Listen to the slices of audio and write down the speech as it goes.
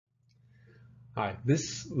Hi,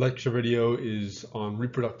 this lecture video is on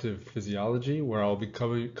reproductive physiology, where I'll be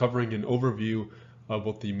covering an overview of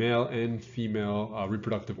both the male and female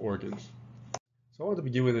reproductive organs. So I want to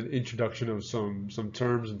begin with an introduction of some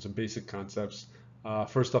terms and some basic concepts.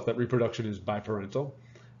 First off, that reproduction is biparental,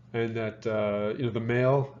 and that the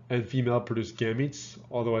male and female produce gametes,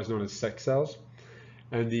 otherwise known as sex cells.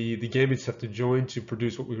 And the gametes have to join to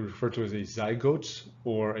produce what we refer to as a zygote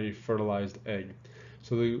or a fertilized egg.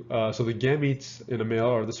 So the gametes in a male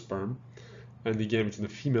are the sperm, and the gametes in the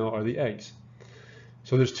female are the eggs.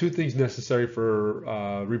 So there's two things necessary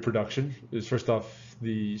for reproduction. Is first off,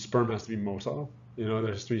 the sperm has to be motile. There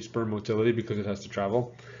has to be sperm motility because it has to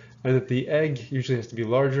travel, and that the egg usually has to be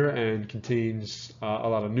larger and contains a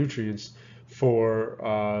lot of nutrients for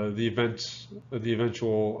the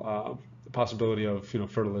eventual possibility of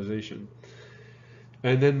fertilization.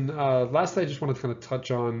 And then lastly, I just want to kind of touch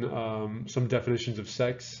on some definitions of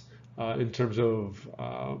sex in terms of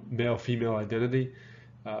male-female identity.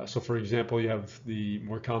 So for example, you have the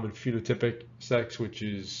more common phenotypic sex, which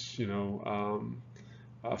is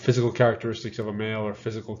physical characteristics of a male or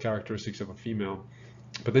physical characteristics of a female.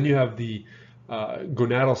 But then you have the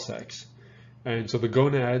gonadal sex. And so the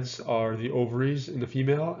gonads are the ovaries in the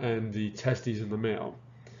female and the testes in the male.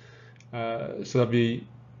 So that'd be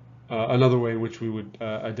another way in which we would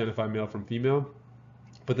identify male from female.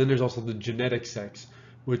 But then there's also the genetic sex,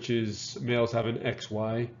 which is males have an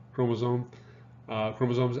XY chromosomes,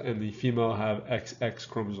 and the female have XX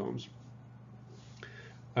chromosomes.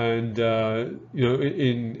 And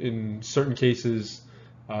in certain cases,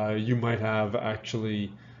 you might have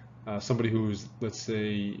actually somebody who's, let's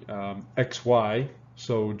say, XY,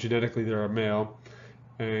 so genetically they're a male,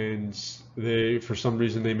 and for some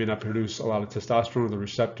reason they may not produce a lot of testosterone, or the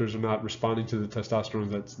receptors are not responding to the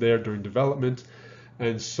testosterone that's there during development,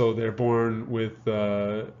 and so they're born with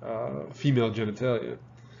female genitalia.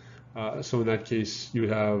 So in that case, you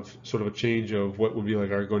would have sort of a change of what would be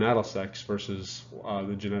like our gonadal sex versus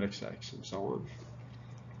the genetic sex, and so on.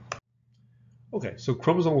 Okay, so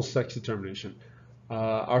chromosomal sex determination.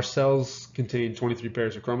 Our cells contain 23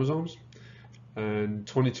 pairs of chromosomes, and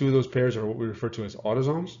 22 of those pairs are what we refer to as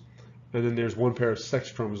autosomes. And then there's one pair of sex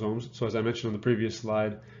chromosomes. So as I mentioned on the previous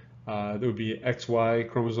slide, there would be XY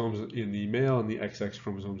chromosomes in the male and the XX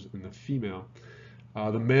chromosomes in the female.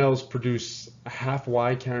 The males produce half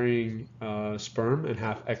Y carrying sperm and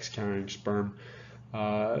half X carrying sperm.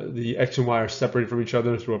 The X and Y are separated from each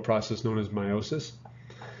other through a process known as meiosis.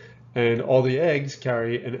 And all the eggs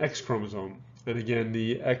carry an X chromosome. And again,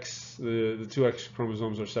 the two X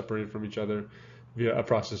chromosomes are separated from each other via a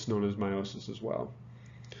process known as meiosis as well.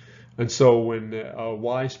 And so when a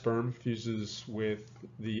Y sperm fuses with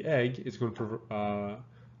the egg, it's going to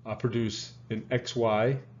produce an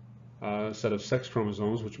XY set of sex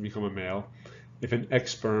chromosomes, which will become a male. If an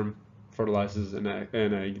X sperm fertilizes an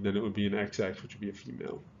egg, then it would be an XX, which would be a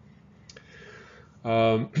female.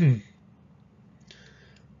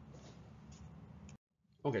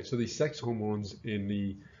 Okay, so the sex hormones in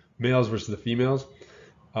the males versus the females,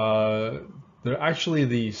 they're actually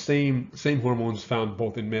the same hormones found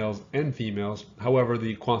both in males and females. However,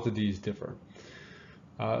 the quantities differ.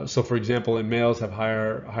 So for example, in males have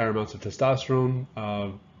higher amounts of testosterone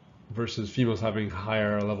versus females having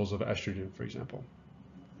higher levels of estrogen, for example.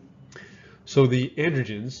 So the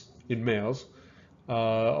androgens in males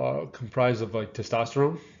are comprised of like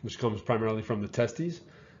testosterone, which comes primarily from the testes.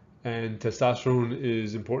 And testosterone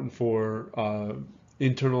is important for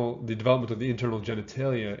the development of the internal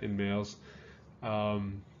genitalia in males,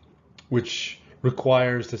 which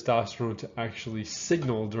requires testosterone to actually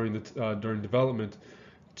signal during development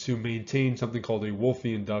to maintain something called a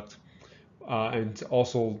Wolffian duct, and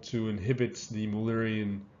also to inhibit the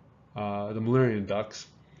Mullerian ducts.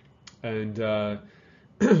 And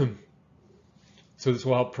so this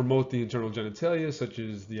will help promote the internal genitalia, such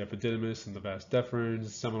as the epididymis and the vas deferens,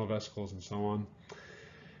 seminal vesicles, and so on.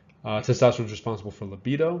 Testosterone is responsible for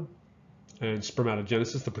libido and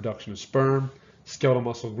spermatogenesis, the production of sperm, skeletal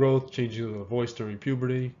muscle growth, changing of the voice during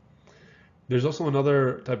puberty. There's also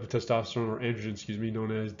another type of testosterone, or androgen,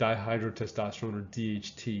 known as dihydrotestosterone, or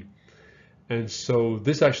DHT. And so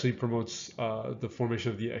this actually promotes the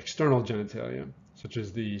formation of the external genitalia, such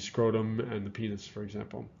as the scrotum and the penis, for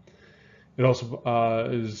example. It also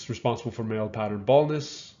is responsible for male pattern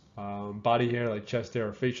baldness, body hair like chest hair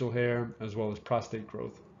or facial hair, as well as prostate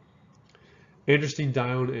growth.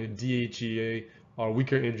 Androstenedione and DHEA are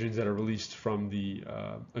weaker androgens that are released from the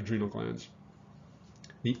adrenal glands.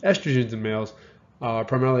 The estrogens in males are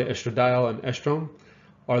primarily estradiol and estrone.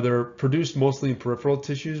 They're produced mostly in peripheral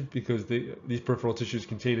tissues because these peripheral tissues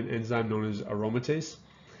contain an enzyme known as aromatase.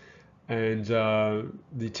 And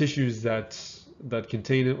the tissues that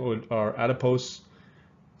contain it are adipose,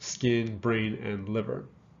 skin, brain, and liver.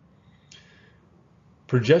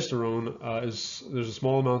 Progesterone there's a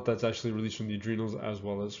small amount that's actually released from the adrenals as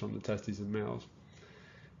well as from the testes in males.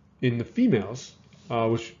 In the females,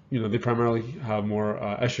 which they primarily have more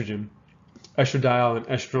estrogen, estradiol and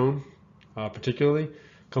estrone particularly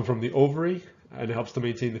come from the ovary, and it helps to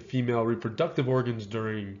maintain the female reproductive organs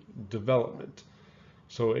during development.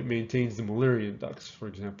 So it maintains the Mullerian ducts, for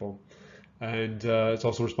example, and it's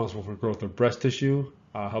also responsible for growth of breast tissue,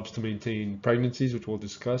 helps to maintain pregnancies, which we'll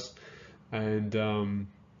discuss, and some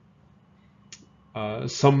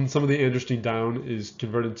of the androstenedione is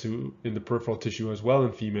converted in the peripheral tissue as well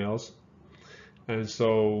in females, and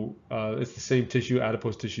so it's the same tissue,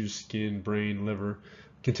 adipose tissue, skin, brain, liver,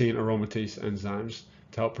 contain aromatase enzymes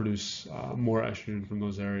to help produce more estrogen from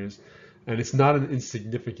those areas, and it's not an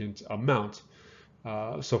insignificant amount.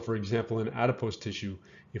 So, for example, in adipose tissue,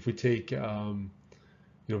 if we take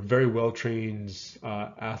very well-trained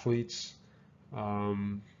athletes,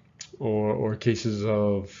 or cases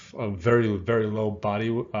of very, very low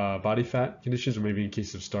body fat conditions, or maybe in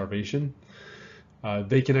cases of starvation,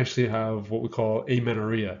 they can actually have what we call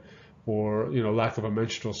amenorrhea, or lack of a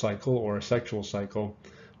menstrual cycle or a sexual cycle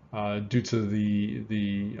due to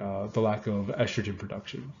the lack of estrogen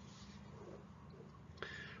production.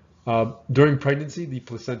 During pregnancy, the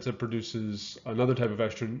placenta produces another type of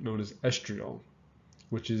estrogen known as estriol,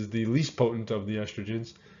 which is the least potent of the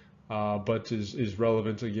estrogens, but is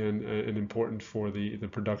relevant again and important for the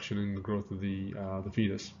production and the growth of the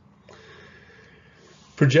fetus.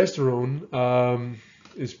 Progesterone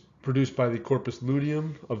is produced by the corpus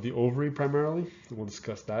luteum of the ovary primarily. We'll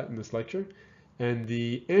discuss that in this lecture. And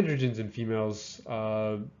the androgens in females,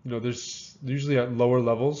 there's usually at lower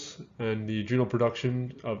levels, and the adrenal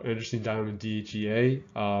production of androstenedione and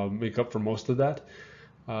DHEA make up for most of that.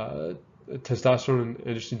 Testosterone and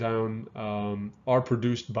androstenedione are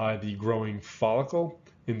produced by the growing follicle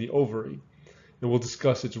in the ovary, and we'll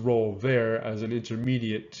discuss its role there as an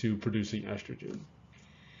intermediate to producing estrogen.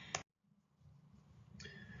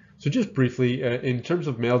 So just briefly, in terms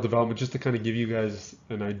of male development, just to kind of give you guys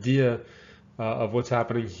an idea of what's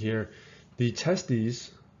happening here, the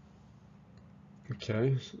testes,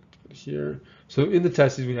 okay, here. So in the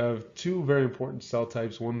testes we have two very important cell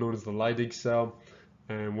types, one known as the Leydig cell,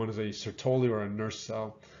 and one is a Sertoli or a nurse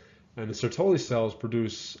cell. And the Sertoli cells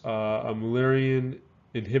produce a Mullerian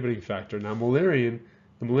inhibiting factor. Now the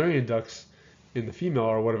Mullerian ducts in the female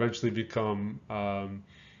are what eventually become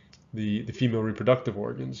the female reproductive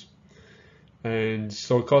organs. And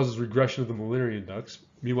so it causes regression of the Mullerian ducts.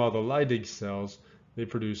 Meanwhile, the Leydig cells, they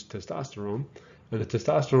produce testosterone, and the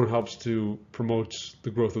testosterone helps to promote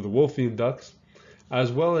the growth of the Wolffian ducts,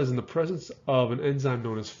 as well as in the presence of an enzyme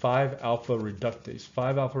known as 5-alpha reductase.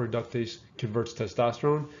 5-alpha reductase converts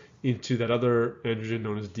testosterone into that other androgen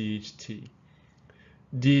known as DHT.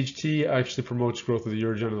 DHT actually promotes growth of the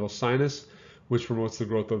urogenital sinus, which promotes the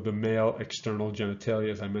growth of the male external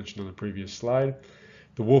genitalia, as I mentioned on the previous slide.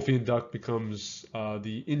 The Wolffian duct becomes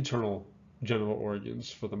the internal genital organs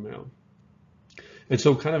for the male. And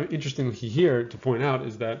so kind of interestingly here to point out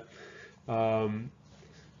is that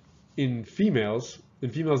in females,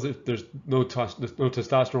 if there's no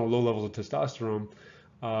testosterone, low levels of testosterone,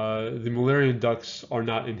 the Mullerian ducts are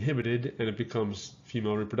not inhibited and it becomes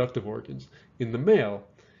female reproductive organs. In the male,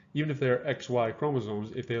 even if they're XY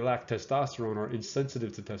chromosomes, if they lack testosterone or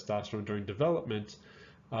insensitive to testosterone during development,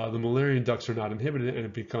 the Mullerian ducts are not inhibited and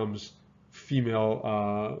it becomes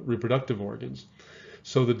female reproductive organs.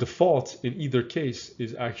 So the default in either case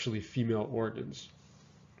is actually female organs.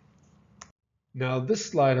 Now this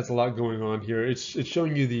slide has a lot going on here. It's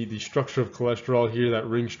showing you the structure of cholesterol here, that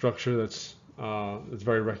ring structure that's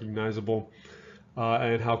very recognizable,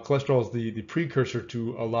 and how cholesterol is the precursor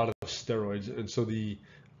to a lot of steroids. And so the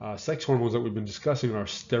sex hormones that we've been discussing are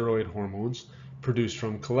steroid hormones produced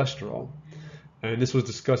from cholesterol. And this was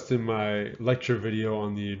discussed in my lecture video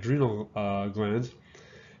on the adrenal glands.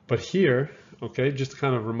 But here, okay, just to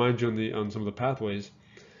kind of remind you on some of the pathways,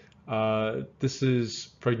 this is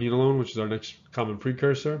pregnenolone, which is our next common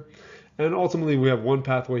precursor. And ultimately, we have one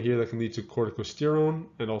pathway here that can lead to corticosterone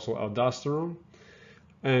and also aldosterone.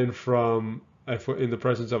 And in the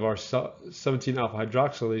presence of our 17-alpha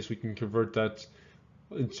hydroxylase, we can convert that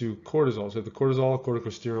into cortisol. So the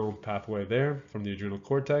corticosterone pathway there from the adrenal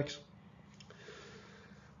cortex.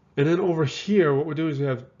 And then over here, what we do is we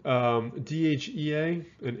have DHEA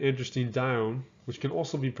and androstenedione, which can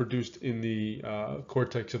also be produced in the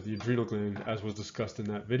cortex of the adrenal gland, as was discussed in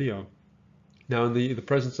that video. Now, in the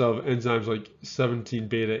presence of enzymes like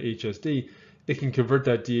 17-beta HSD, it can convert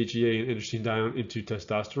that DHEA and androstenedione into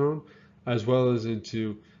testosterone, as well as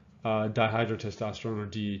into dihydrotestosterone, or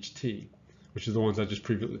DHT, which is the ones I just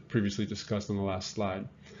previously discussed on the last slide.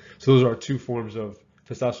 So those are two forms of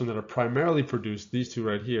testosterone that are primarily produced, these two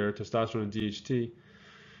right here, testosterone and DHT,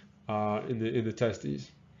 in the testes.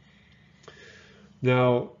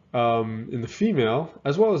 Now, in the female,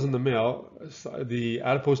 as well as in the male, the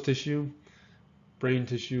adipose tissue, brain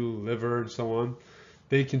tissue, liver, and so on,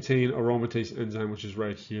 they contain aromatase enzyme, which is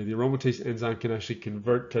right here. The aromatase enzyme can actually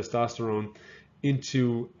convert testosterone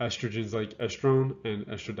into estrogens like estrone and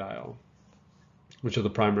estradiol, which are the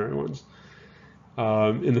primary ones.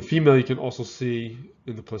 In the female, you can also see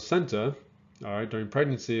in the placenta, all right, during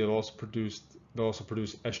pregnancy, they'll also produce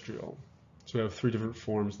estriol. So we have three different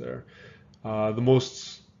forms there. The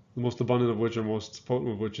most abundant of which, or most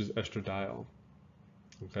potent of which, is estradiol.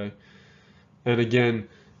 Okay, and again,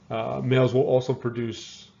 males will also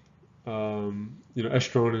produce estrone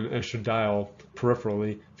and estradiol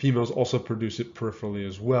peripherally. Females also produce it peripherally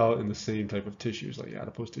as well in the same type of tissues, like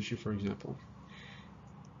adipose tissue, for example.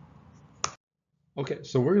 Okay,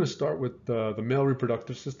 so we're going to start with the male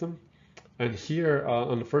reproductive system. And here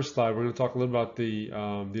on the first slide, we're going to talk a little about the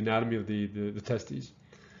anatomy of the testes.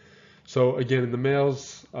 So again, in the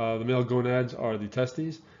males, the male gonads are the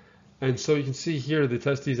testes. And so you can see here the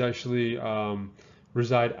testes actually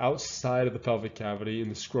reside outside of the pelvic cavity in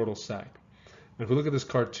the scrotal sac. And if we look at this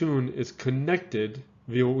cartoon, it's connected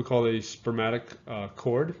via what we call a spermatic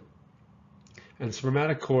cord. And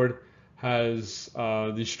spermatic cord has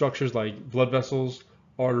these structures like blood vessels,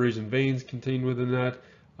 arteries, and veins contained within that,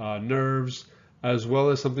 nerves, as well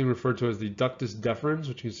as something referred to as the ductus deferens,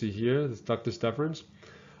 which you can see here, this ductus deferens,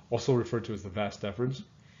 also referred to as the vas deferens.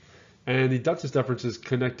 And the ductus deferens is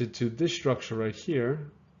connected to this structure right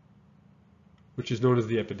here, which is known as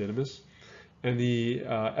the epididymis. And the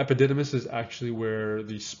epididymis is actually where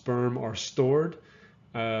the sperm are stored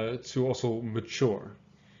to also mature.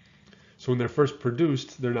 So when they're first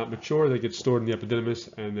produced, they're not mature, they get stored in the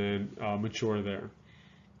epididymis and then mature there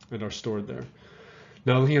and are stored there.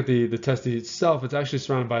 Now looking at the testes itself, it's actually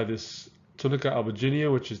surrounded by this tunica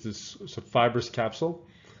albuginea, which is this fibrous capsule.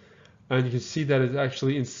 And you can see that it's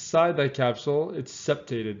actually inside that capsule, it's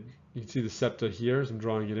septated. You can see the septa here as I'm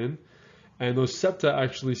drawing it in. And those septa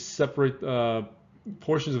actually separate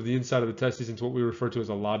portions of the inside of the testes into what we refer to as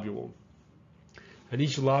a lobule. And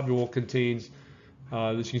each lobule contains,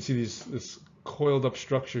 as you can see, this coiled up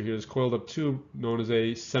structure here, this coiled up tube known as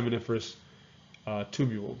a seminiferous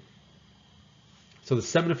tubule. So the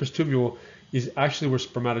seminiferous tubule is actually where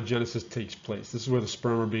spermatogenesis takes place. This is where the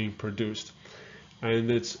sperm are being produced.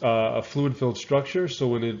 And it's a fluid-filled structure, so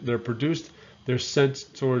when they're produced, they're sent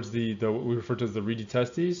towards what we refer to as the reedy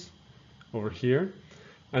testes over here,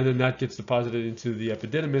 and then that gets deposited into the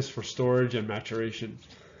epididymis for storage and maturation.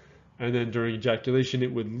 And then during ejaculation,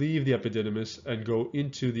 it would leave the epididymis and go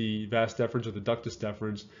into the vas deferens or the ductus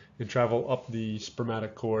deferens and travel up the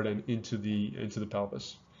spermatic cord and into the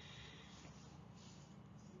pelvis.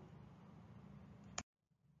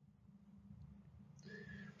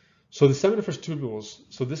 So the seminiferous tubules,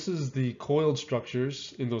 so this is the coiled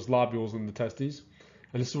structures in those lobules in the testes,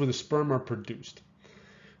 and this is where the sperm are produced.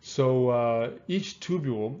 So each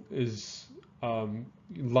tubule is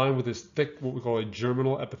lined with this thick, what we call a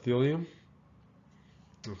germinal epithelium.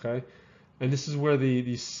 Okay, and this is where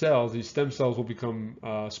these stem cells will become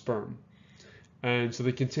sperm. And so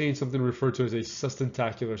they contain something referred to as a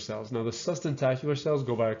sustentacular cells. Now the sustentacular cells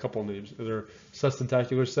go by a couple names. They're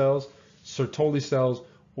sustentacular cells, Sertoli cells,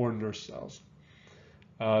 or nurse cells.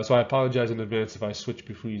 So I apologize in advance if I switch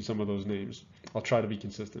between some of those names. I'll try to be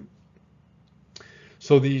consistent.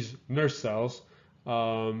 So these nurse cells,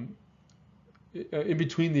 in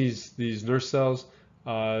between these nurse cells,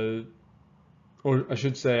 or I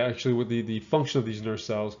should say actually what the function of these nurse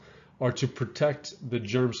cells are to protect the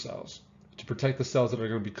germ cells, to protect the cells that are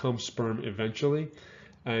going to become sperm eventually,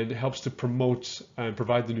 and it helps to promote and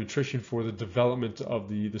provide the nutrition for the development of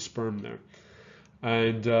the sperm there.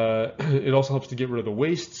 And it also helps to get rid of the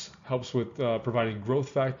wastes, helps with providing growth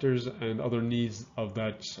factors and other needs of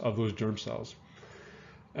those germ cells.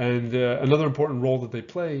 And another important role that they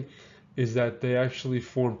play is that they actually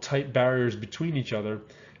form tight barriers between each other,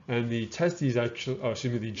 and the testes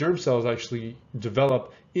actually, the germ cells actually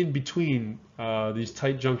develop in between these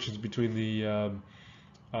tight junctions between the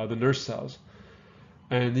nurse cells.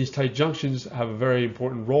 And these tight junctions have a very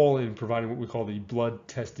important role in providing what we call the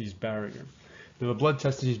blood-testes barrier. Now, the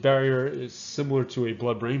blood-testes barrier is similar to a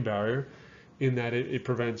blood-brain barrier in that it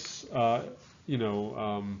prevents,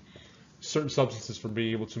 certain substances from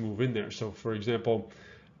being able to move in there. So, for example,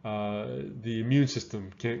 the immune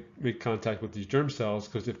system can't make contact with these germ cells,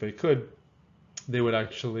 because if they could, they would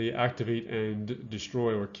actually activate and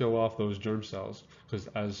destroy or kill off those germ cells, because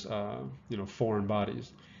as foreign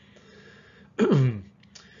bodies.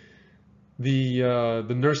 The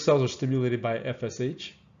nurse cells are stimulated by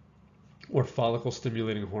FSH, or follicle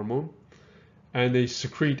stimulating hormone, and they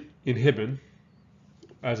secrete inhibin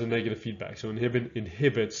as a negative feedback. So inhibin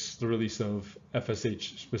inhibits the release of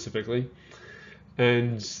FSH specifically.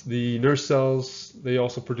 And the nurse cells, they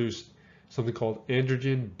also produce something called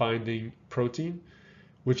androgen binding protein,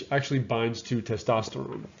 which actually binds to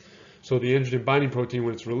testosterone. So the androgen binding protein,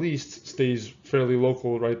 when it's released, stays fairly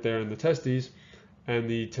local right there in the testes, and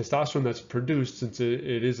the testosterone that's produced, since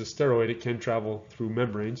it is a steroid, it can travel through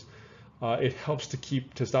membranes. It helps to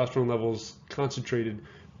keep testosterone levels concentrated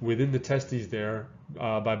within the testes there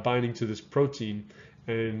by binding to this protein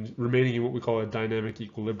and remaining in what we call a dynamic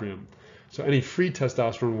equilibrium. So any free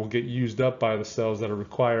testosterone will get used up by the cells that are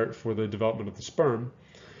required for the development of the sperm,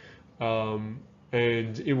 and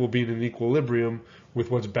it will be in an equilibrium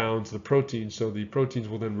with what's bound to the protein. So the proteins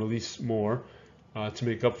will then release more to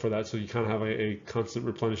make up for that. So you kind of have a constant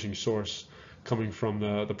replenishing source coming from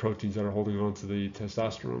the proteins that are holding on to the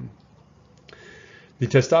testosterone. The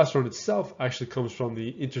testosterone itself actually comes from the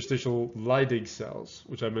interstitial Leydig cells,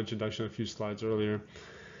 which I mentioned actually a few slides earlier.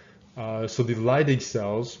 So the Leydig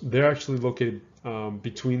cells, they're actually located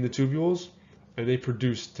between the tubules, and they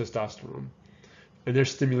produce testosterone. And they're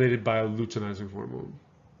stimulated by a luteinizing hormone.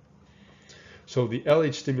 So the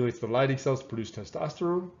LH stimulates the Leydig cells to produce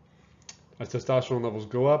testosterone. As testosterone levels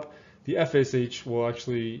go up, the FSH will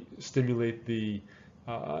actually stimulate the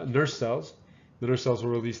nurse cells. The nurse cells will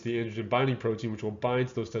release the androgen binding protein, which will bind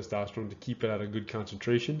to those testosterone to keep it at a good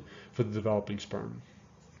concentration for the developing sperm.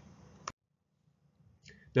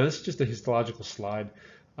 Now this is just a histological slide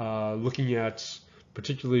looking at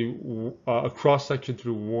particularly a cross-section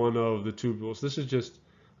through one of the tubules. This is just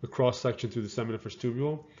a cross-section through the seminiferous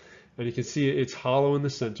tubule, and you can see it's hollow in the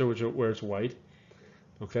center, where it's white.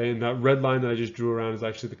 Okay, and that red line that I just drew around is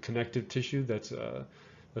actually the connective tissue that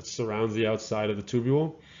surrounds the outside of the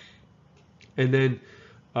tubule. And then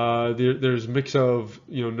there's a mix of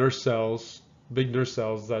nurse cells, big nurse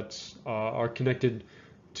cells that are connected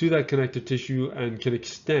to that connective tissue and can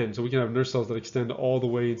extend. So we can have nurse cells that extend all the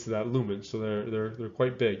way into that lumen. So they're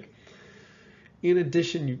quite big. In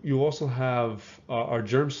addition, you also have our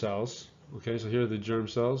germ cells. Okay, so here are the germ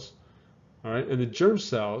cells. All right, and the germ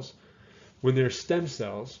cells, when they're stem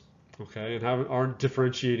cells, okay, and aren't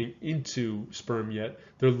differentiating into sperm yet,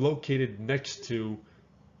 they're located next to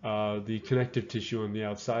the connective tissue on the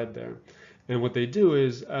outside there. And what they do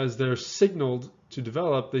is, as they're signaled to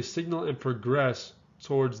develop, they signal and progress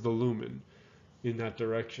towards the lumen in that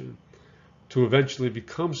direction to eventually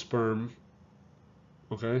become sperm,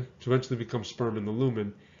 okay, to eventually become sperm in the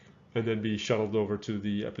lumen and then be shuttled over to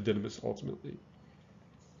the epididymis ultimately.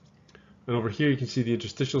 And over here you can see the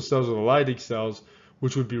interstitial cells, or the Leydig cells,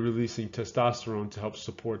 which would be releasing testosterone to help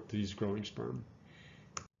support these growing sperm.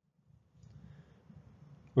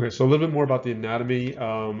 Okay, so a little bit more about the anatomy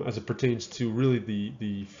as it pertains to really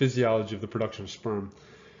the physiology of the production of sperm.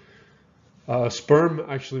 Sperm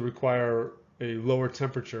actually require a lower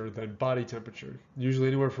temperature than body temperature, usually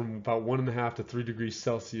anywhere from about 1.5 to 3 degrees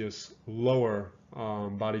Celsius lower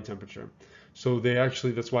body temperature. So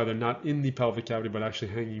that's why they're not in the pelvic cavity, but actually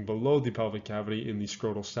hanging below the pelvic cavity in the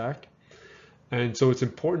scrotal sac. And so it's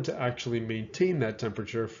important to actually maintain that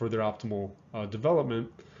temperature for their optimal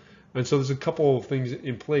development. And so there's a couple of things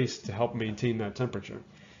in place to help maintain that temperature.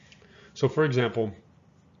 So for example,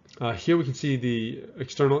 here we can see the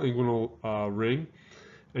external inguinal ring,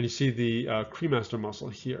 and you see the cremaster muscle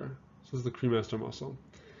here. So this is the cremaster muscle.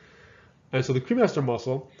 And so the cremaster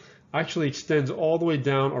muscle actually extends all the way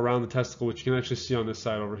down around the testicle, which you can actually see on this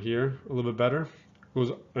side over here a little bit better.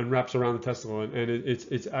 Goes and wraps around the testicle, and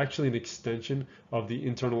it's actually an extension of the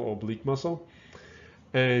internal oblique muscle.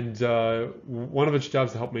 And one of its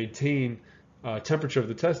jobs to help maintain temperature of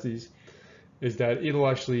the testes is that it'll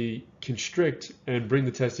actually constrict and bring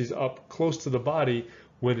the testes up close to the body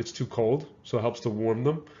when it's too cold, so it helps to warm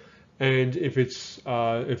them. And if it's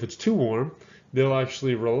too warm, they'll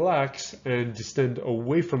actually relax and distend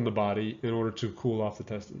away from the body in order to cool off the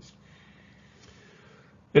testes.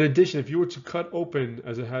 In addition, if you were to cut open,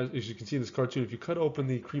 as you can see in this cartoon, if you cut open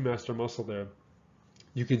the cremaster muscle there,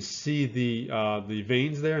 you can see the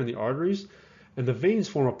veins there and the arteries, and the veins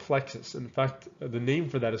form a plexus. In fact, the name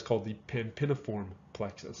for that is called the pampiniform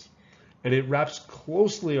plexus, and it wraps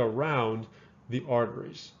closely around the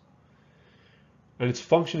arteries. And its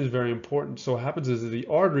function is very important. So what happens is that the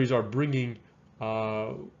arteries are bringing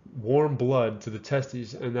warm blood to the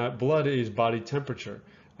testes, and that blood is body temperature,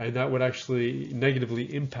 and that would actually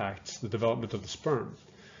negatively impact the development of the sperm.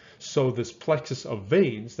 So this plexus of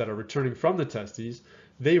veins that are returning from the testes,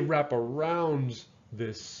 they wrap around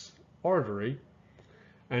this artery,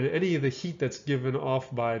 and any of the heat that's given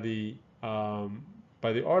off by the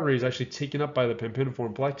artery is actually taken up by the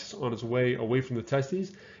pampiniform plexus on its way away from the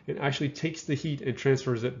testes, and actually takes the heat and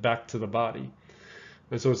transfers it back to the body.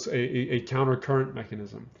 And so it's a counter-current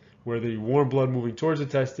mechanism, where the warm blood moving towards the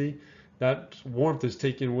testes, that warmth is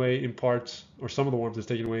taken away in parts, or some of the warmth is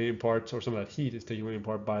taken away in parts, or some of that heat is taken away in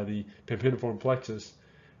part by the pampiniform plexus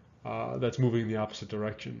that's moving in the opposite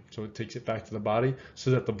direction. So it takes it back to the body,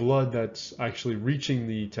 so that the blood that's actually reaching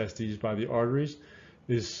the testes by the arteries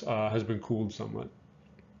has been cooled somewhat.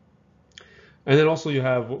 And then also you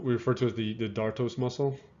have what we refer to as the dartos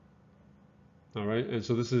muscle. All right, and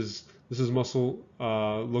so this is muscle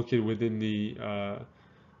located within the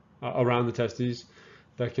around the testes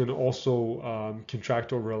that can also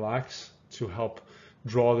contract or relax to help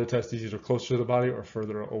draw the testes either closer to the body or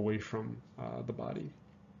further away from the body.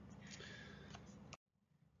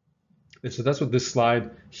 And so that's what this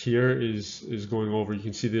slide here is going over. You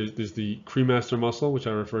can see there's the cremaster muscle, which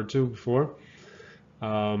I referred to before.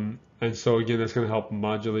 And so again, that's going to help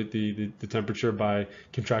modulate the temperature by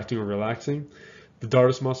contracting or relaxing. The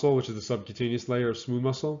dartos muscle, which is the subcutaneous layer of smooth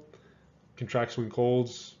muscle, contracts when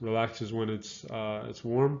cold, relaxes when it's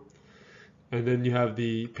warm. And then you have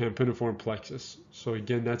the pampiniform plexus. So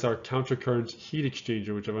again, that's our countercurrent heat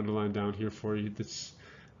exchanger, which I've underlined down here for you. This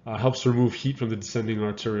helps remove heat from the descending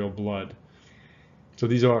arterial blood. So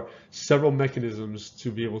these are several mechanisms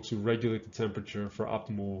to be able to regulate the temperature for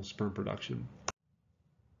optimal sperm production.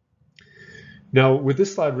 Now, with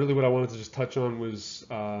this slide, really what I wanted to just touch on was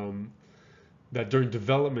that during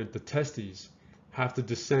development, the testes have to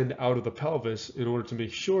descend out of the pelvis in order to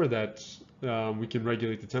make sure that we can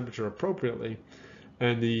regulate the temperature appropriately.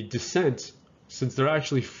 And the descent, since they're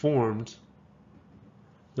actually formed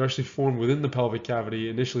within the pelvic cavity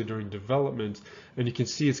initially during development, and you can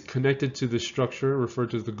see it's connected to the structure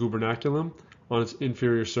referred to as the gubernaculum on its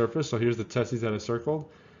inferior surface. So here's the testes that I circled,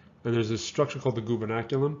 and there's this structure called the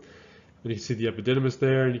gubernaculum. And you can see the epididymis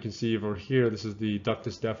there, and you can see over here, this is the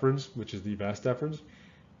ductus deferens, which is the vas deferens.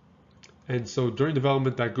 And so during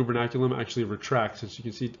development, that gubernaculum actually retracts. As you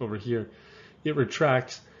can see over here, it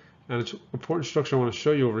retracts. And an important structure I want to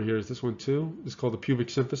show you over here is this one too. It's called the pubic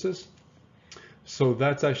symphysis. So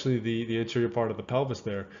that's actually the anterior part of the pelvis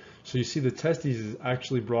there. So you see the testes is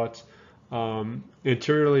actually brought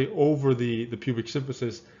anteriorly over the pubic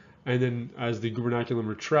symphysis, and then as the gubernaculum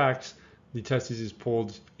retracts, the testes is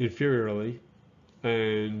pulled inferiorly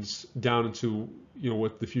and down into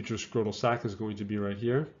what the future scrotal sac is going to be right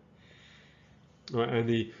here. And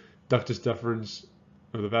the ductus deferens,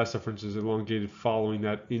 or the vas deferens, is elongated following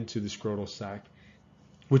that into the scrotal sac,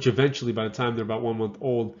 which eventually, by the time they're about 1 month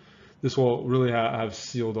old, this will really have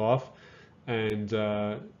sealed off, and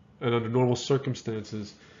under normal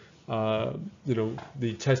circumstances,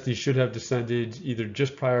 the testes should have descended either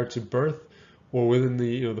just prior to birth or within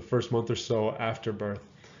the first month or so after birth.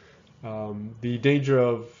 The danger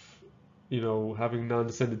of having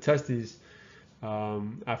non-descended testes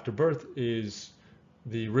after birth is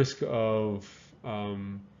the risk of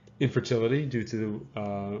infertility due to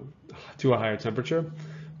a higher temperature,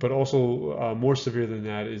 but also more severe than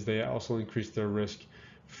that is they also increase their risk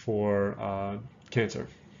for cancer.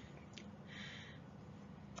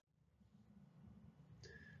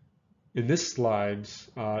 In this slide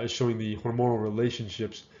is showing the hormonal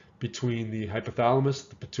relationships between the hypothalamus,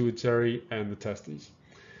 the pituitary, and the testes.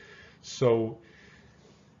 So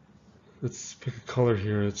let's pick a color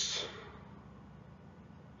here. It's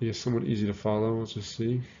somewhat easy to follow. Let's just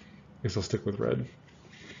see. I guess I'll stick with red.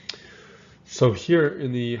 So here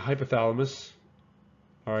in the hypothalamus,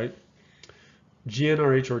 all right,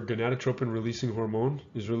 GnRH, or gonadotropin releasing hormone,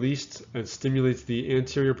 is released and stimulates the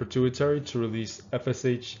anterior pituitary to release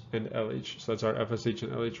FSH and LH. So that's our FSH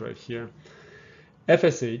and LH right here.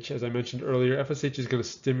 FSH, as I mentioned earlier, FSH is going to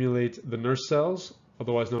stimulate the nurse cells,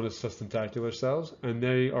 otherwise known as sustentacular cells, and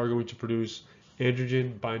they are going to produce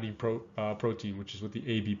androgen binding protein, which is what the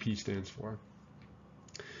ABP stands for.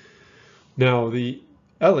 Now the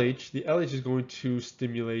LH is going to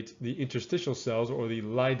stimulate the interstitial cells, or the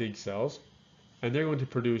Leydig cells, and they're going to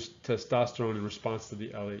produce testosterone in response to the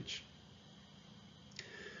LH.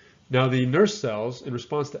 Now the nurse cells, in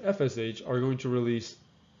response to FSH, are going to release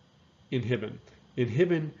inhibin.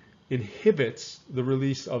 Inhibin inhibits the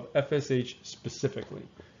release of FSH specifically.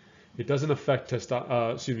 It doesn't affect it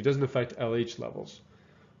doesn't affect LH levels.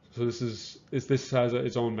 So this has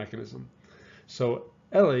its own mechanism. So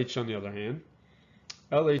LH, on the other hand,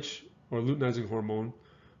 LH, or luteinizing hormone,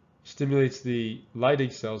 stimulates the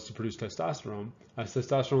Leydig cells to produce testosterone. As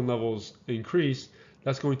testosterone levels increase,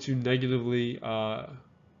 that's going to negatively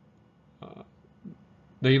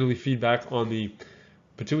feedback on the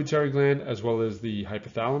pituitary gland as well as the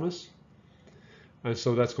hypothalamus. And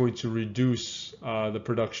so that's going to reduce the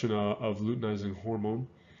production of luteinizing hormone.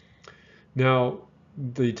 Now,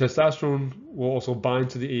 the testosterone will also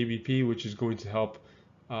bind to the ABP, which is going to help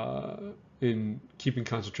in keeping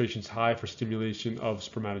concentrations high for stimulation of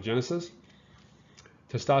spermatogenesis.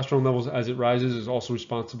 Testosterone levels as it rises is also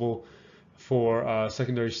responsible for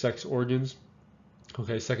secondary sex organs,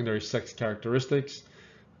 okay, secondary sex characteristics.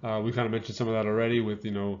 We kind of mentioned some of that already with,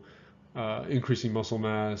 increasing muscle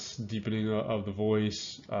mass, deepening of the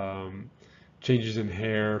voice, changes in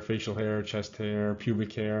hair, facial hair, chest hair,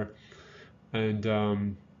 pubic hair,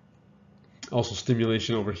 and also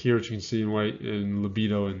stimulation over here, which you can see in white, in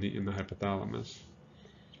libido in the hypothalamus.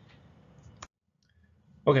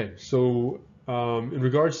 Okay, so in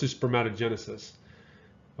regards to spermatogenesis,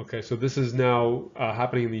 okay, so this is now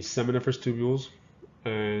happening in the seminiferous tubules,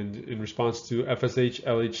 and in response to FSH,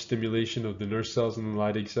 LH stimulation of the nurse cells and the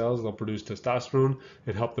Leydig cells, they'll produce testosterone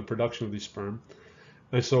and help the production of the sperm.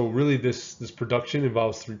 And so really this production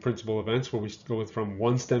involves three principal events where we go from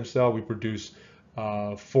one stem cell, we produce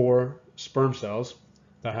 4 sperm cells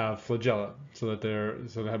that have flagella, so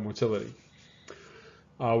they have motility.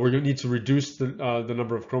 We're going to need to reduce the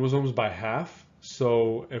number of chromosomes by half.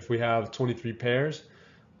 So if we have 23 pairs,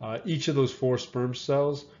 each of those 4 sperm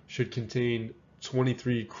cells should contain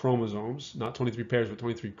 23 chromosomes, not 23 pairs, but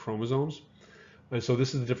 23 chromosomes. And so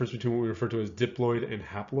this is the difference between what we refer to as diploid and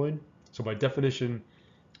haploid. So by definition,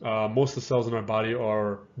 most of the cells in our body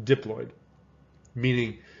are diploid,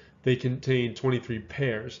 meaning they contain 23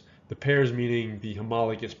 pairs. The pairs meaning the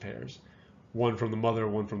homologous pairs, one from the mother,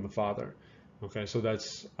 one from the father. Okay, so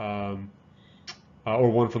that's, or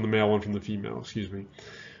one from the male, one from the female, excuse me.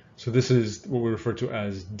 So this is what we refer to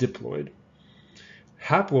as diploid.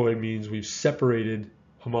 Haploid means we've separated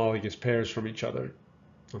homologous pairs from each other.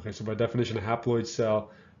 Okay, so by definition, a haploid cell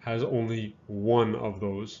has only one of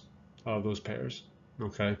those pairs.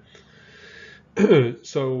 Okay,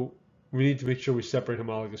 so we need to make sure we separate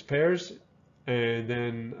homologous pairs, and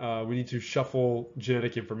then we need to shuffle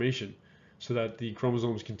genetic information so that the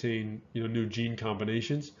chromosomes contain new gene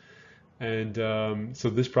combinations, and so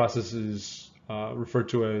this process is referred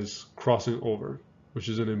to as crossing over, which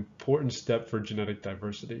is an important step for genetic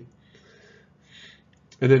diversity.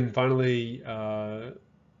 And then finally,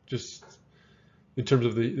 just in terms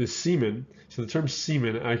of the semen, so the term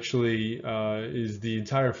semen actually is the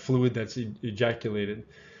entire fluid that's ejaculated,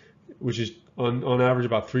 which is on average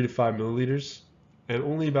about 3 to 5 milliliters, and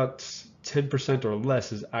only about 10% or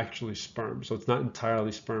less is actually sperm. So it's not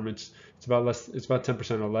entirely sperm. It's about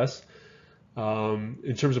 10% or less.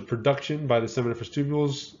 In terms of production by the seminiferous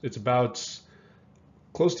tubules, it's about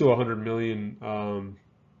close to 100 million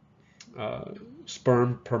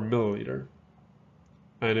sperm per milliliter,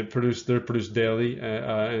 and they're produced daily,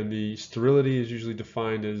 and the sterility is usually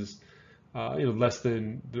defined as less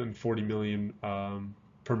than 40 million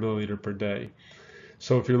per milliliter per day.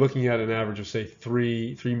 So if you're looking at an average of say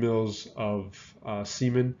 3 mils of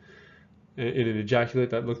semen in an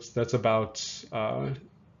ejaculate, that's about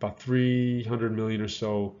 300 million or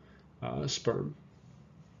so sperm.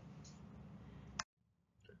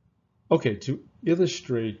 Okay, to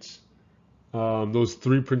illustrate those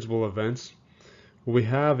 3 principal events, what we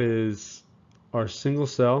have is our single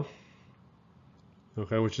cell,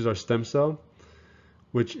 okay, which is our stem cell,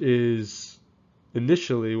 which is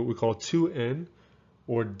initially what we call 2N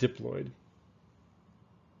or diploid.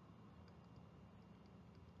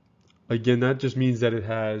 Again, that just means that it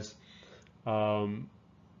has 2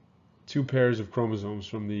 pairs of chromosomes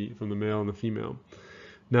from the male and the female.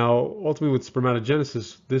 Now, ultimately with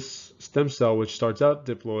spermatogenesis, this stem cell, which starts out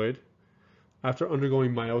diploid, after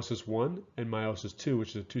undergoing meiosis 1 and meiosis 2,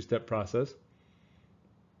 which is a 2-step process,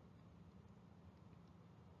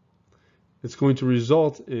 it's going to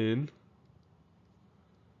result in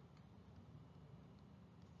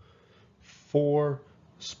 4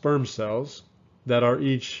 sperm cells that are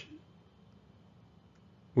each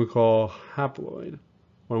we call haploid.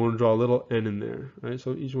 I want to draw a little n in there, right?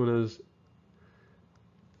 So each one has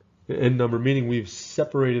an n number, meaning we've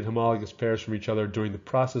separated homologous pairs from each other during the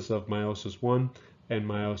process of meiosis 1 and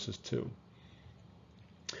meiosis 2.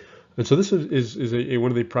 And so this is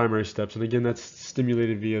one of the primary steps, and again, that's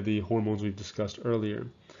stimulated via the hormones we've discussed earlier.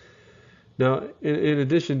 Now, in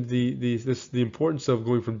addition, the importance of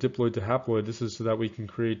going from diploid to haploid, this is so that we can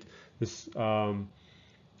create this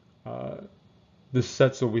this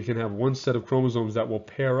set so we can have one set of chromosomes that will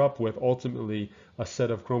pair up with ultimately a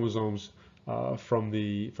set of chromosomes from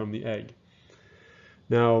the egg.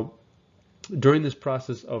 Now, during this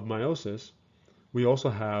process of meiosis, we also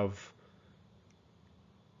have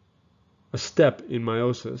a step in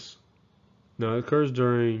meiosis. Now, it occurs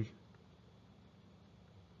during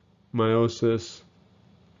meiosis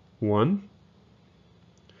 1,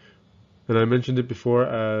 and I mentioned it before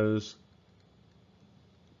as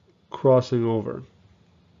crossing over.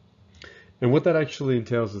 And what that actually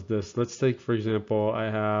entails is this. Let's take, for example, I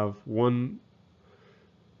have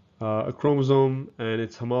a chromosome and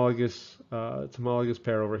it's homologous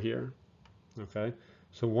pair over here. Okay,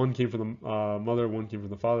 so one came from the mother, one came from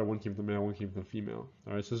the father, one came from the male, one came from the female.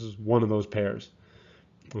 All right, so this is one of those pairs.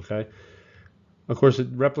 Okay, of course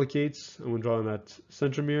it replicates. I'm going to draw on that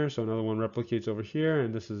centromere, so another one replicates over here,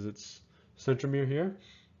 and this is its centromere here.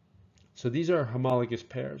 So these are homologous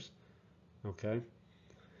pairs. Okay.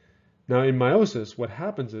 Now in meiosis, what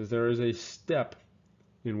happens is there is a step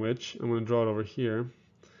in which, I'm going to draw it over here,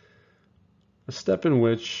 a step in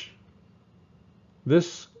which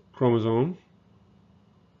this chromosome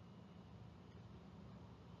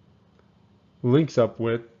links up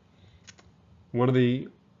with one of the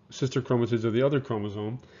sister chromatids of the other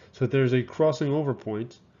chromosome, so that there's a crossing over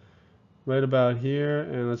point right about here,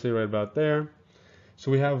 and let's say right about there.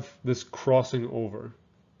 So we have this crossing over.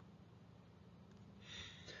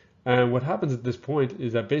 And what happens at this point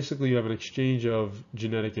is that basically you have an exchange of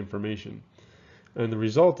genetic information. And the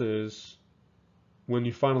result is, when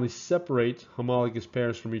you finally separate homologous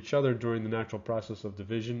pairs from each other during the natural process of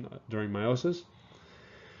division during meiosis,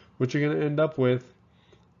 what you're going to end up with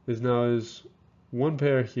is one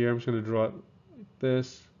pair here. I'm just going to draw it like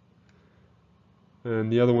this.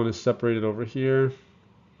 And the other one is separated over here.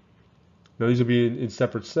 Now these will be in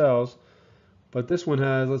separate cells. But this one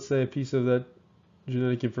has, let's say, a piece of that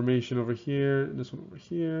genetic information over here, and this one over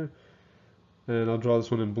here, and I'll draw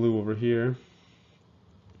this one in blue over here.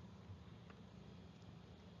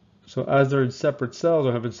 So as they're in separate cells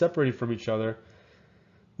or have been separated from each other,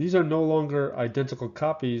 these are no longer identical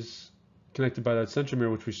copies connected by that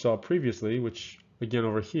centromere which we saw previously, which again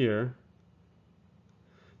over here,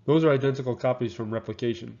 those are identical copies from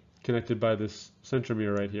replication connected by this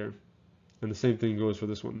centromere right here. And the same thing goes for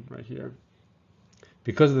this one right here.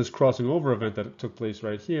 Because of this crossing over event that took place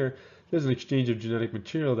right here, there's an exchange of genetic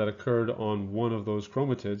material that occurred on one of those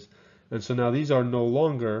chromatids. And so now these are no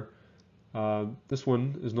longer, this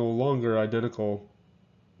one is no longer identical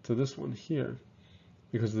to this one here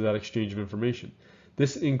because of that exchange of information.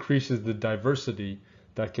 This increases the diversity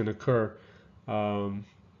that can occur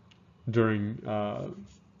during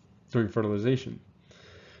fertilization.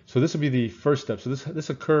 So this will be the first step. So this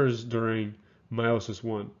occurs during meiosis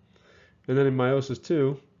 1. And then in meiosis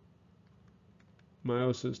 2,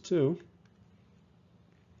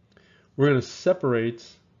 we're going to separate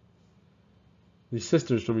these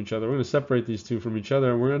sisters from each other. We're going to separate these two from each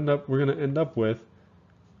other, and we're going to end up with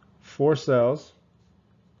 4 cells.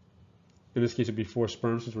 In this case, it'd be 4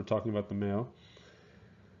 sperms since we're talking about the male.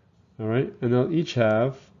 All right, and they'll each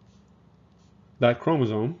have that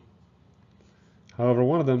chromosome. However,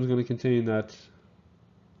 one of them is going to contain that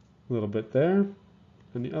little bit there,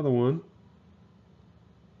 and the other one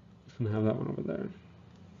is going to have that one over there.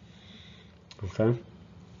 Okay,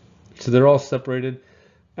 so they're all separated,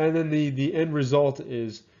 and then the end result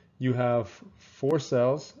is you have 4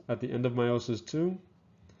 cells at the end of meiosis 2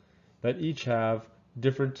 that each have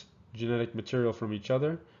different genetic material from each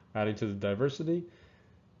other, adding to the diversity,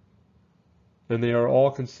 and they are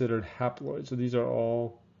all considered haploid. So these are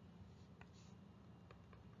all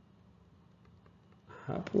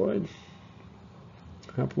haploid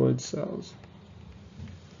cells.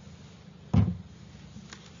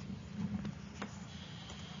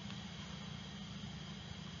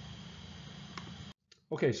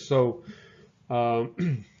 Okay, so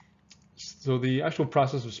so the actual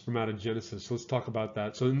process of spermatogenesis, so let's talk about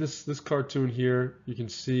that. So in this cartoon here, you can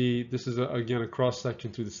see this is again a cross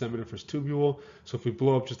section through the seminiferous tubule. So if we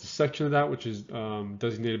blow up just a section of that, which is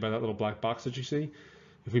designated by that little black box that you see,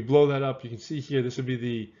 if we blow that up, you can see here this would be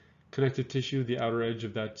the connective tissue, the outer edge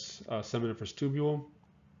of that seminiferous tubule.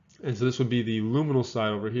 And so this would be the luminal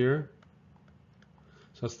side over here.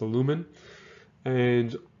 So that's the lumen.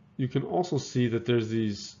 And you can also see that there's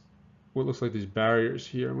these, what looks like these barriers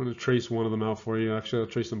here. I'm going to trace one of them out for you. Actually, I'll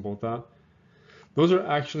trace them both out. Those are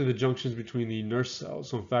actually the junctions between the nurse cells.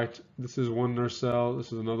 So in fact, this is one nurse cell,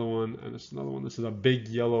 this is another one, and this is another one. This is a big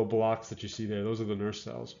yellow blocks that you see there. Those are the nurse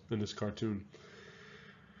cells in this cartoon.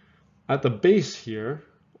 At the base here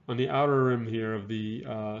on the outer rim here of the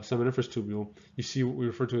seminiferous tubule, you see what we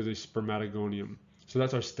refer to as a spermatogonium. So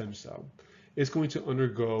that's our stem cell. It's going to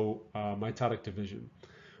undergo mitotic division.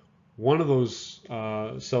 One of those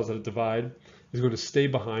cells that divide is going to stay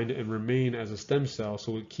behind and remain as a stem cell,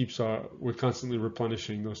 so it keeps we're constantly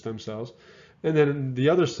replenishing those stem cells. And then the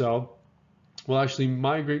other cell will actually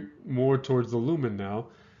migrate more towards the lumen now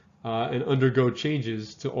and undergo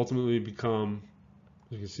changes to ultimately become,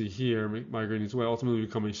 as you can see here, migrating its way, ultimately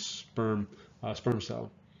become a sperm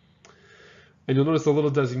cell. And you'll notice the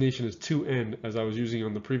little designation is 2N, as I was using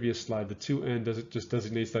on the previous slide. The 2N just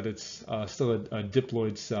designates that it's still a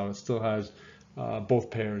diploid cell. It still has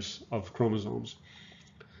both pairs of chromosomes.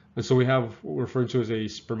 And so we have what we're referring to as a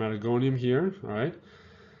spermatogonium here, all right?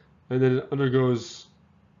 And then it undergoes,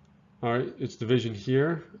 all right, its division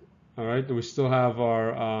here, all right? And we still have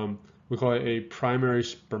our, we call it a primary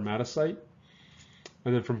spermatocyte.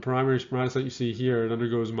 And then from primary spermatocyte, you see here, it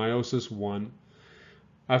undergoes meiosis 1.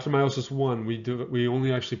 After meiosis 1, we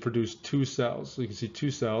only actually produce 2 cells. So you can see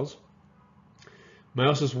 2 cells.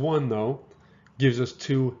 Meiosis 1, though, gives us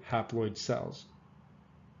 2 haploid cells.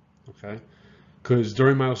 Okay? Because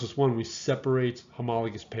during meiosis 1, we separate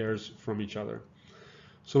homologous pairs from each other.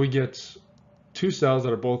 So we get 2 cells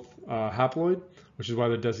that are both haploid, which is why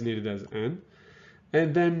they're designated as N.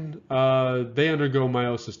 And then they undergo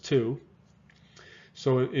meiosis 2.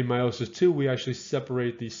 So in meiosis 2, we actually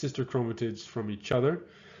separate the sister chromatids from each other.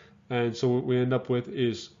 And so what we end up with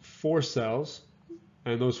is 4 cells,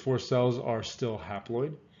 and those 4 cells are still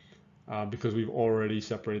haploid because we've already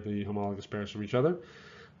separated the homologous pairs from each other.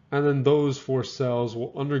 And then those 4 cells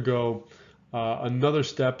will undergo another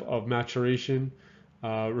step of maturation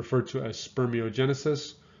referred to as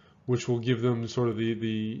spermiogenesis, which will give them sort of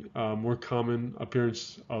the more common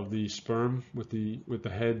appearance of the sperm with the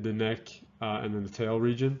head, the neck, and then the tail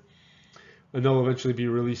region. And they'll eventually be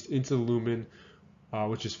released into the lumen,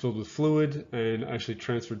 which is filled with fluid and actually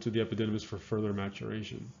transferred to the epididymis for further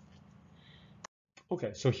maturation.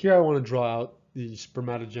 Okay, so here I want to draw out the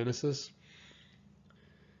spermatogenesis.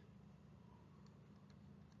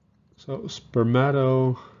 So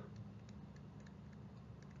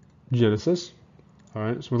spermatogenesis. All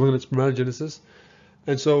right, so we're looking at spermatogenesis.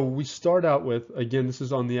 And so we start out with, again, this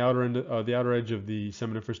is on the outer end, the outer edge of the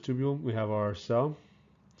seminiferous tubule. We have our cell,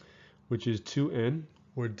 which is 2N,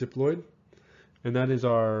 or diploid. And that is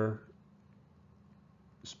our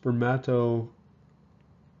spermatogonia.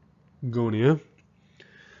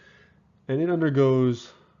 And it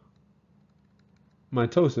undergoes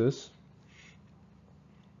mitosis.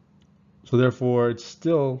 So therefore, it's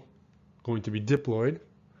still going to be diploid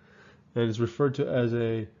and is referred to as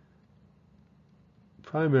a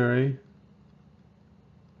primary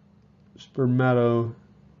spermatocyte.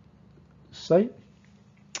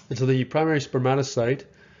 And so the primary spermatocyte,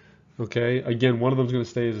 okay, again, one of them is going to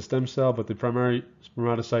stay as a stem cell, but the primary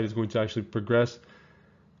spermatocyte is going to actually progress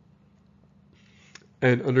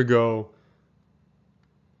and undergo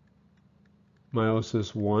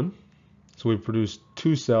meiosis 1. So we produce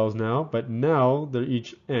 2 cells now, but now they're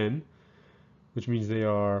each N, which means they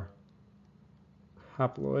are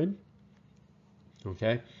haploid.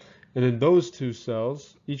 Okay, and then those 2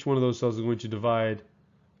 cells, each one of those cells is going to divide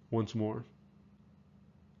once more.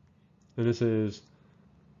 And this is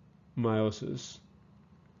meiosis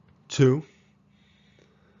 2.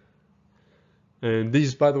 And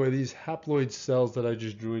these, by the way, these haploid cells that I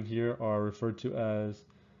just drew in here are referred to as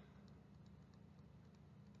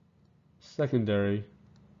secondary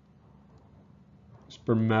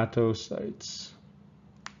spermatocytes.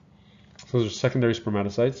 So those are secondary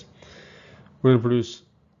spermatocytes. We're going to produce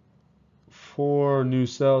 4 new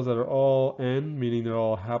cells that are all N, meaning they're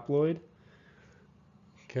all haploid.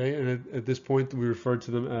 Okay, and at this point we refer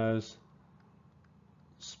to them as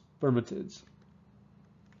spermatids.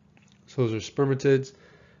 So those are spermatids,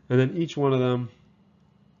 and then each one of them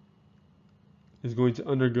is going to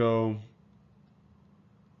undergo,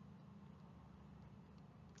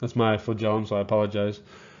 that's my flagellum, so I apologize,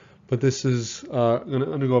 but this is going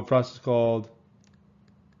to undergo a process called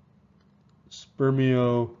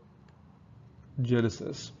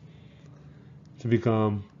spermiogenesis to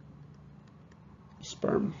become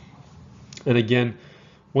sperm. And again,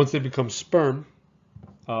 once they become sperm,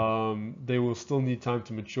 they will still need time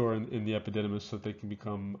to mature in the epididymis so that they can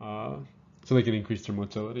become, so they can increase their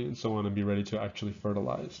motility and so on and be ready to actually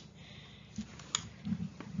fertilize.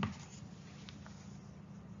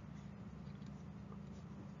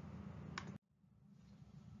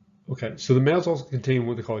 Okay, so the males also contain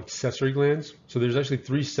what they call accessory glands. So there's actually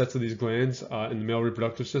 3 sets of these glands in the male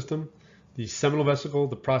reproductive system: the seminal vesicle,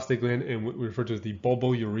 the prostate gland, and what we refer to as the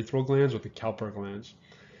bulbourethral glands, or the Cowper glands.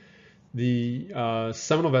 The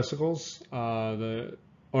seminal vesicles,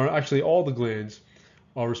 or actually all the glands,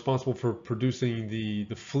 are responsible for producing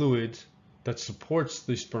the fluid that supports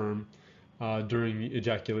the sperm during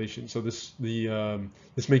ejaculation. So this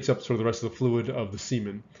makes up sort of the rest of the fluid of the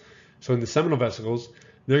semen. So in the seminal vesicles,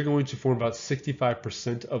 they're going to form about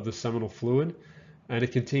 65% of the seminal fluid, and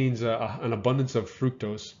it contains an abundance of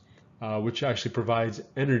fructose, which actually provides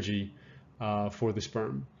energy for the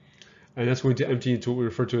sperm. And that's going to empty into what we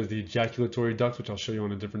refer to as the ejaculatory duct, which I'll show you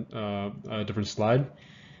on a different slide.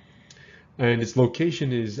 And its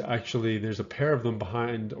location is actually, there's a pair of them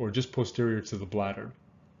behind or just posterior to the bladder.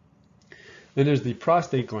 Then there's the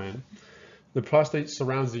prostate gland. The prostate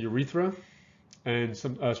surrounds the urethra and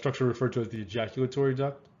some structure referred to as the ejaculatory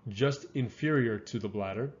duct, just inferior to the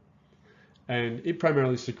bladder. And it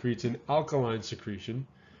primarily secretes an alkaline secretion,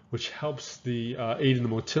 which helps the aid in the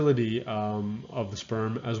motility of the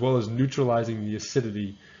sperm, as well as neutralizing the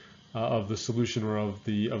acidity of the solution or of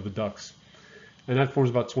the ducts. And that forms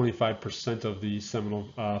about 25% of the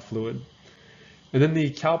seminal fluid. And then the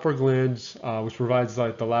Cowper gland, which provides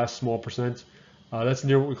like the last small percent, that's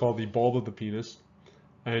near what we call the bulb of the penis.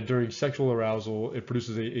 And during sexual arousal, it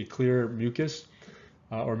produces a clear mucus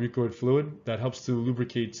or mucoid fluid that helps to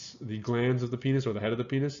lubricate the glands of the penis or the head of the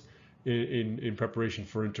penis in preparation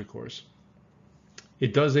for intercourse.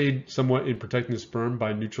 It does aid somewhat in protecting the sperm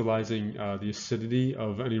by neutralizing the acidity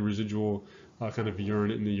of any residual kind of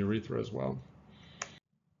urine in the urethra as well.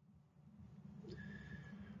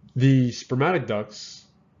 The spermatic ducts,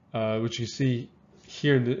 which you see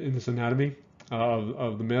here in this anatomy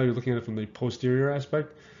of the male, you're looking at it from the posterior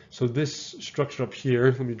aspect. So this structure up here,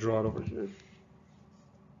 let me draw it over here.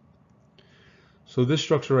 So this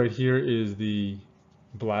structure right here is the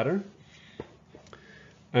bladder,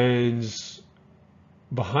 and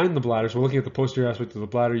behind the bladder, so we're looking at the posterior aspect of the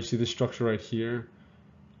bladder, you see this structure right here.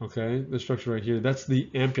 Okay, this structure right here, that's the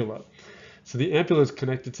ampulla. So the ampulla is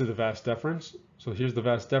connected to the vas deferens. So here's the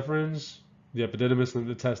vas deferens, the epididymis, and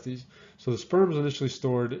the testes. So the sperm is initially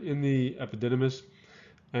stored in the epididymis,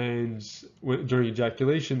 and during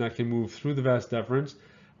ejaculation, that can move through the vas deferens.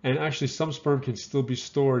 And actually, some sperm can still be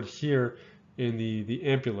stored here in the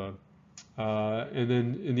ampulla. And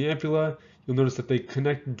then in the ampulla, you'll notice that they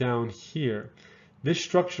connect down here. This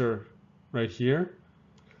structure right here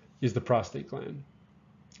is the prostate gland.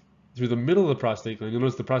 Through the middle of the prostate gland, you'll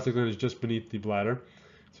notice the prostate gland is just beneath the bladder.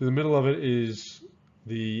 Through the middle of it is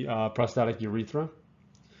the prostatic urethra,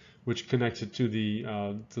 which connects it to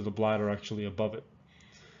the bladder actually above it.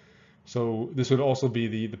 So this would also be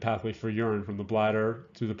the pathway for urine from the bladder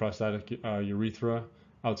to the prostatic urethra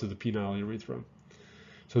out to the penile urethra.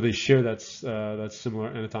 So they share that similar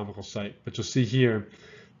anatomical site. But you'll see here,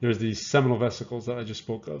 there's these seminal vesicles that I just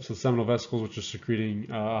spoke of. So seminal vesicles, which are secreting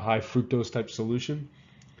a high fructose type solution.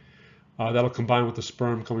 That'll combine with the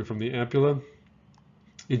sperm coming from the ampulla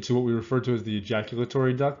into what we refer to as the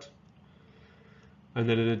ejaculatory duct. And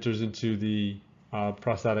then it enters into the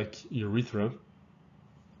prostatic urethra.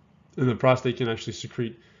 And the prostate can actually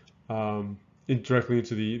secrete directly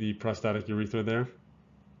into the prostatic urethra there.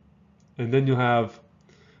 And then you'll have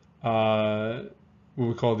what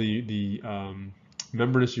we call the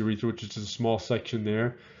membranous urethra, which is a small section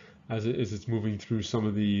there as it's moving through some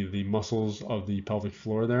of the muscles of the pelvic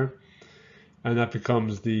floor there. And that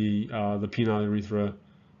becomes the penile urethra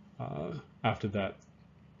after that.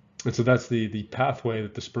 And so that's the pathway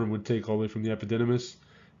that the sperm would take all the way from the epididymis,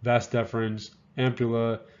 vas deferens,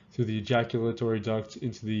 ampulla, through the ejaculatory duct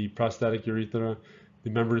into the prostatic urethra, the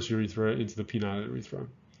membranous urethra into the penile urethra.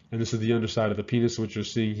 And this is the underside of the penis, which you're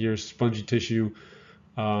seeing here, spongy tissue,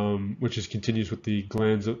 which is continuous with the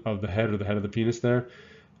glands of the head or the head of the penis there,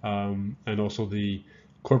 and also the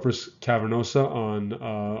corpus cavernosa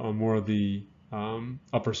on more of the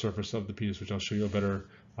upper surface of the penis, which I'll show you a better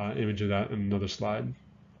image of that in another slide.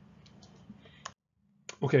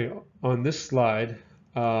 Okay, on this slide,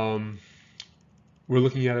 we're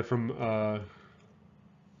looking at it from a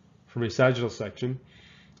sagittal section,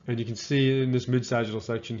 and you can see in this mid-sagittal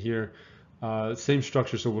section here, same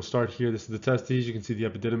structure. So we'll start here. This is the testes. You can see the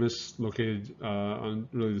epididymis located on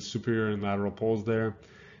really the superior and lateral poles there.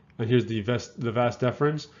 And here's the vas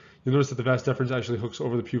deferens. You'll notice that the vas deferens actually hooks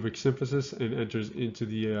over the pubic symphysis and enters into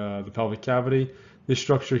the pelvic cavity. This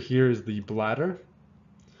structure here is the bladder,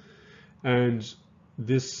 and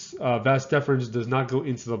this vas deferens does not go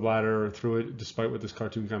into the bladder or through it, despite what this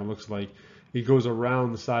cartoon kind of looks like. It goes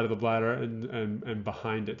around the side of the bladder and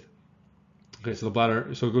behind it. Okay, so the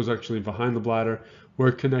bladder, so it goes actually behind the bladder where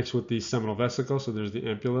it connects with the seminal vesicle. So there's the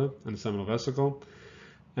ampulla and the seminal vesicle.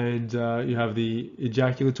 And you have the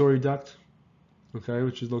ejaculatory duct, okay,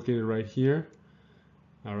 which is located right here.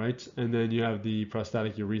 All right, and then you have the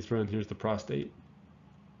prostatic urethra, and here's the prostate.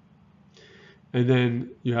 And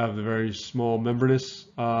then you have the very small membranous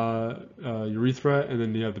urethra, and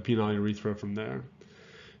then you have the penile urethra from there.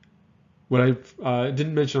 What I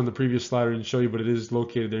didn't mention on the previous slide, I didn't show you, but it is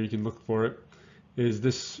located there, you can look for it, is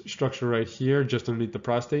this structure right here, just underneath the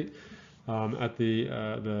prostate, at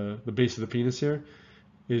the base of the penis here,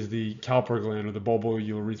 is the Cowper gland, or the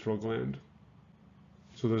bulbourethral gland.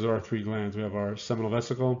 So those are our three glands. We have our seminal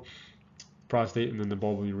vesicle, prostate, and then the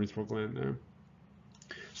bulbourethral gland there.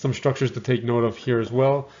 Some structures to take note of here as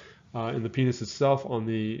well. In the penis itself, on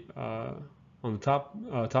the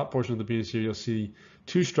top portion of the penis here, you'll see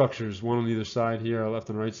two structures, one on either side here, left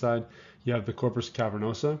and right side. You have the corpus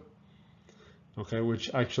cavernosa, okay,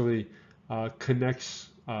 which actually connects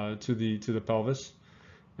to the pelvis.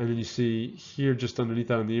 And then you see here, just underneath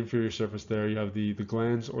that on the inferior surface there, you have the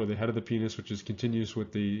glans, or the head of the penis, which is continuous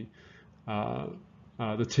with the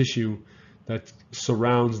tissue that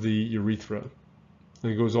surrounds the urethra.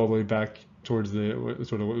 And it goes all the way back towards the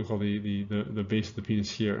sort of what we call the base of the penis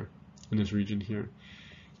here, in this region here.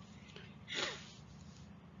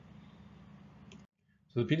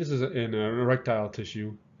 So the penis is an erectile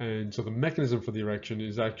tissue, and so the mechanism for the erection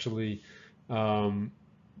is actually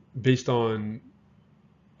based on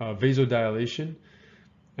vasodilation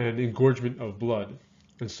and engorgement of blood.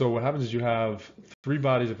 And so what happens is you have three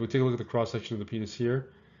bodies. If we take a look at the cross section of the penis here,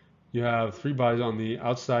 you have three bodies on the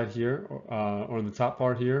outside here, or on the top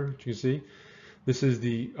part here, which you can see. This is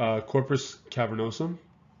the corpus cavernosum,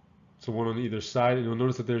 so one on either side, and you'll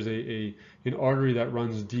notice that there's an artery that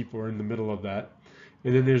runs deep or in the middle of that.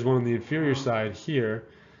 And then there's one on the inferior side here,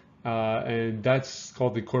 and that's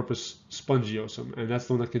called the corpus spongiosum, and that's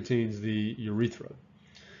the one that contains the urethra.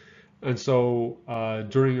 And so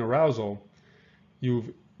during arousal,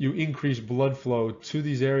 you increase blood flow to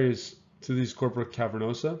these areas, to these corpora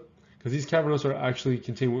cavernosa, because these cavernosa actually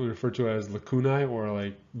contain what we refer to as lacunae, or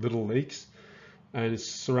like little lakes, and it's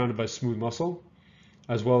surrounded by smooth muscle,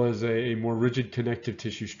 as well as a more rigid connective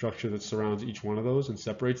tissue structure that surrounds each one of those and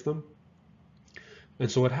separates them. And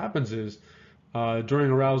so what happens is, during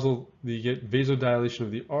arousal, you get vasodilation of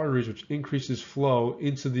the arteries, which increases flow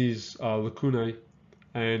into these lacunae,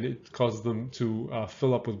 and it causes them to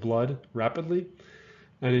fill up with blood rapidly.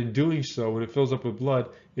 And in doing so, when it fills up with blood,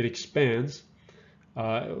 it expands,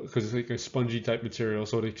 because it's like a spongy type material.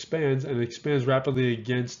 So it expands, and it expands rapidly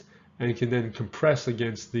against, and can then compress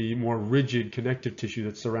against the more rigid connective tissue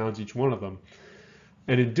that surrounds each one of them.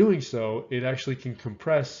 And in doing so, it actually can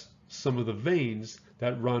compress some of the veins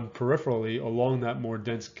that run peripherally along that more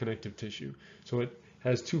dense connective tissue. So it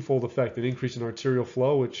has twofold effect: an increase in arterial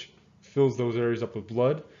flow, which fills those areas up with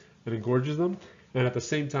blood and engorges them, and at the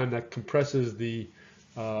same time that compresses the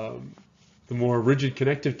more rigid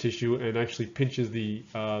connective tissue and actually pinches the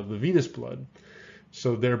venous blood,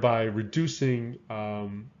 so thereby reducing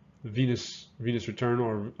venous return,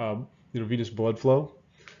 or venous blood flow,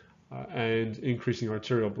 and increasing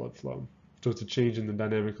arterial blood flow. So it's a change in the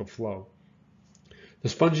dynamic of flow. The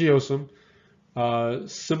spongiosum,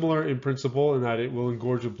 similar in principle in that it will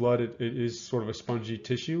engorge with blood. It is sort of a spongy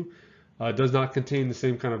tissue. It does not contain the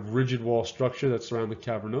same kind of rigid wall structure that surrounds the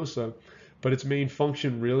cavernosa, but its main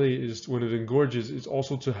function really is, when it engorges, is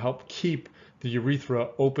also to help keep the urethra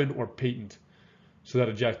open or patent, so that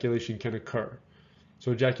ejaculation can occur.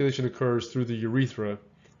 So ejaculation occurs through the urethra,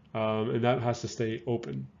 and that has to stay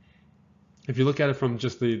open. If you look at it from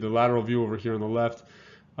just the lateral view over here on the left,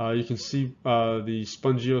 you can see the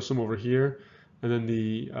spongiosum over here, and then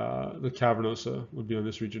the cavernosa would be on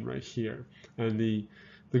this region right here, and the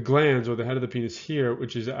glans, or the head of the penis here,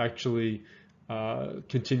 which is actually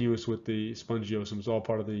continuous with the spongiosum. It's all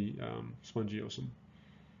part of the spongiosum.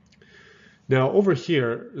 Now over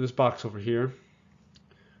here, this box over here,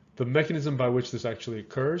 the mechanism by which this actually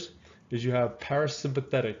occurs is you have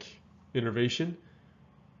parasympathetic innervation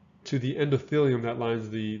to the endothelium that lines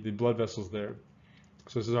the blood vessels there.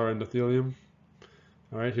 So this is our endothelium.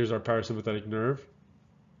 All right, here's our parasympathetic nerve.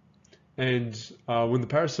 And when the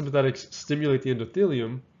parasympathetics stimulate the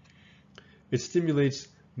endothelium, it stimulates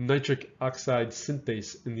nitric oxide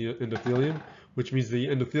synthase in the endothelium, which means the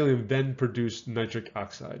endothelium then produces nitric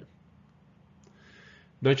oxide.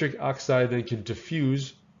 Nitric oxide then can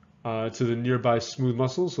diffuse to the nearby smooth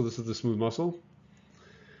muscle. So this is the smooth muscle.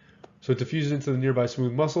 So it diffuses into the nearby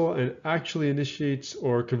smooth muscle and actually initiates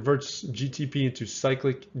or converts GTP into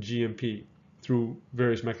cyclic GMP through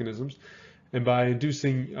various mechanisms. And by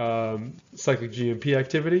inducing cyclic GMP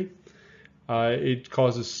activity, it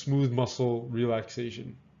causes smooth muscle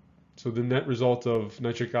relaxation. So the net result of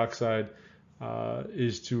nitric oxide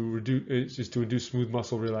is to induce smooth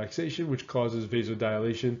muscle relaxation, which causes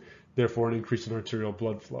vasodilation, therefore an increase in arterial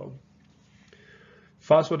blood flow.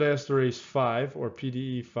 Phosphodiesterase 5, or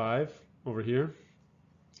PDE5 over here,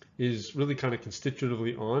 is really kind of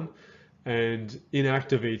constitutively on and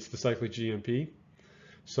inactivates the cyclic GMP.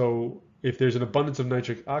 So if there's an abundance of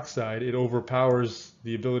nitric oxide, it overpowers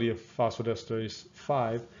the ability of phosphodiesterase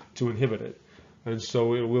 5 to inhibit it, and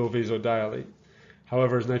so it will vasodilate.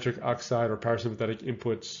 However, as nitric oxide or parasympathetic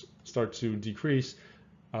inputs start to decrease,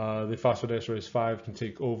 the phosphodiesterase 5 can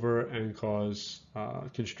take over and cause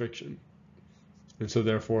constriction, and so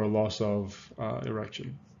therefore a loss of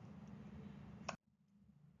erection.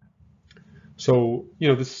 So,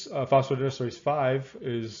 this phosphodiesterase 5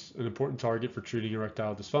 is an important target for treating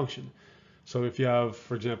erectile dysfunction. So if you have,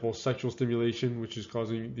 for example, sexual stimulation, which is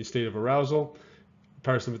causing the state of arousal,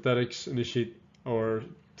 parasympathetics initiate or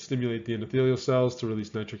stimulate the endothelial cells to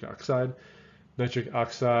release nitric oxide. Nitric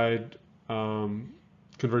oxide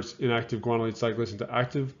converts inactive guanylate cyclase into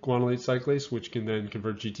active guanylate cyclase, which can then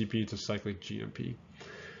convert GTP into cyclic GMP.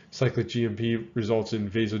 Cyclic GMP results in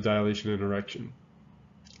vasodilation and erection.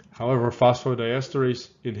 However, phosphodiesterase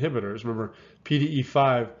inhibitors, remember,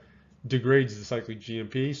 PDE5 degrades the cyclic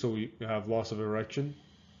GMP, so we have loss of erection.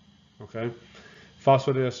 Okay,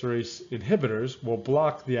 phosphodiesterase inhibitors will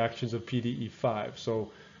block the actions of PDE5.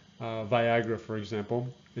 So Viagra, for example,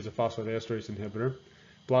 is a phosphodiesterase inhibitor,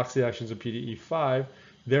 blocks the actions of PDE5,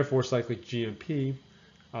 therefore cyclic GMP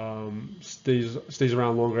stays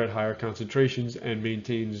around longer at higher concentrations and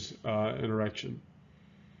maintains an erection.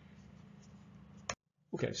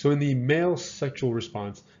 Okay, so in the male sexual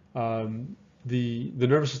response, the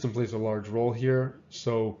nervous system plays a large role here.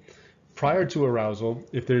 So prior to arousal,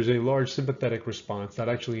 if there's a large sympathetic response, that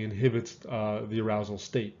actually inhibits the arousal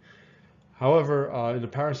state. However, in the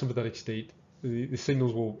parasympathetic state, the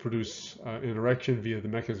signals will produce an erection via the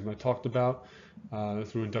mechanism I talked about,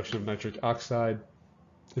 through induction of nitric oxide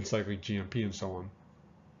and cyclic GMP and so on.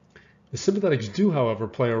 The sympathetics do, however,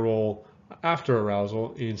 play a role after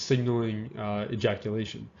arousal in signaling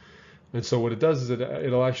ejaculation. And so what it does is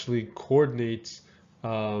it'll actually coordinate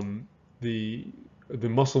the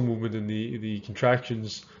muscle movement and the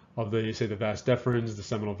contractions of the vas deferens, the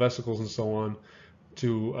seminal vesicles, and so on,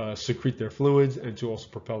 to secrete their fluids and to also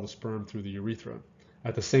propel the sperm through the urethra.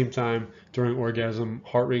 At the same time, during orgasm,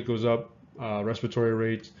 heart rate goes up, respiratory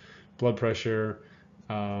rate, blood pressure,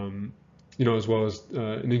 as well as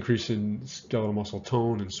an increase in skeletal muscle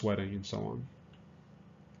tone and sweating and so on.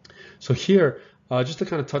 So here, just to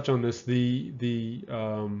kind of touch on this, the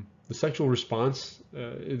sexual response,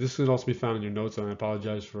 this can also be found in your notes, and I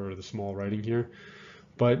apologize for the small writing here,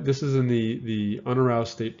 but this is in the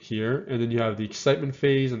unaroused state here, and then you have the excitement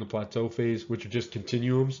phase and the plateau phase, which are just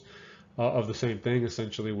continuums of the same thing,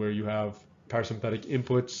 essentially, where you have parasympathetic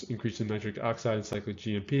inputs, increase in nitric oxide and cyclic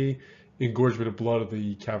GMP, engorgement of blood of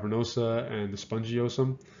the cavernosa and the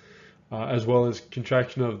spongiosum, as well as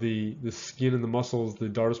contraction of the skin and the muscles, the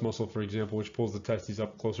dartus muscle, for example, which pulls the testes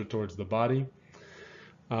up closer towards the body.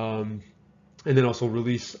 And then also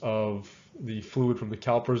release of the fluid from the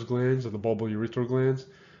Cowper's glands, or the bulbourethral glands,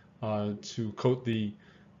 to coat the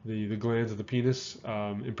glands of the penis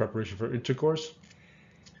in preparation for intercourse.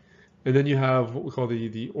 And then you have what we call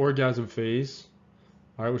the orgasm phase,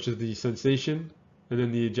 all right, which is the sensation, and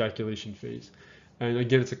then the ejaculation phase. And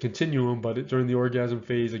again, it's a continuum, but during the orgasm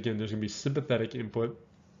phase, again, there's going to be sympathetic input,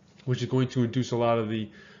 which is going to induce a lot of the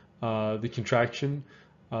contraction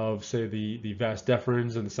of, say, the vas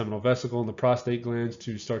deferens and the seminal vesicle and the prostate glands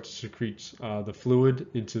to start to secrete the fluid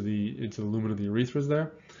into the lumen of the urethras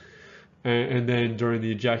there. And then during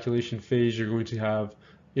the ejaculation phase, you're going to have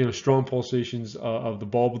strong pulsations of the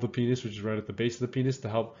bulb of the penis, which is right at the base of the penis, to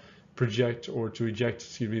help project or to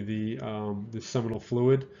eject, the seminal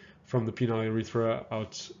fluid from the penile urethra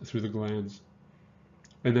out through the glands.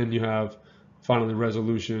 And then you have finally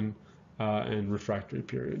resolution and refractory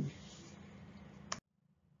period.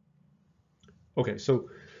 Okay, so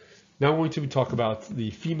now we're going to talk about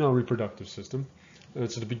the female reproductive system.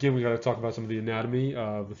 So to begin, we got to talk about some of the anatomy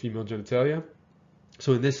of the female genitalia.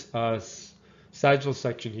 So in this sagittal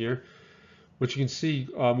section here, what you can see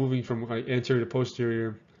moving from anterior to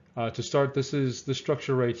posterior, to start, this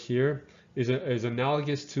structure right here is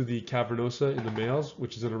analogous to the cavernosa in the males,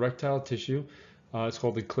 which is an erectile tissue. It's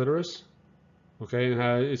called the clitoris. Okay, and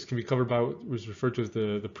it can be covered by what was referred to as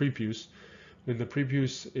the prepuce. And the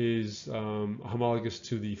prepuce is homologous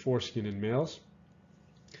to the foreskin in males.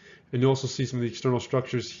 And you also see some of the external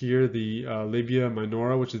structures here, the labia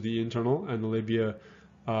minora, which is the internal, and the labia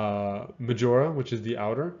majora, which is the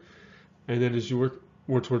outer. And then as you work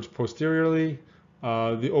more towards posteriorly,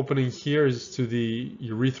 The opening here is to the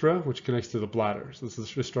urethra, which connects to the bladder. So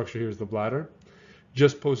this structure here is the bladder.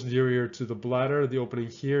 Just posterior to the bladder, the opening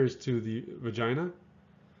here is to the vagina.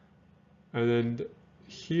 And then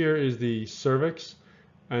here is the cervix.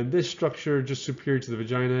 And this structure just superior to the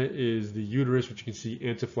vagina is the uterus, which you can see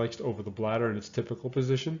antiflexed over the bladder in its typical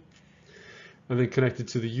position. And then connected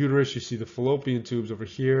to the uterus, you see the fallopian tubes over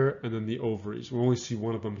here, and then the ovaries. We only see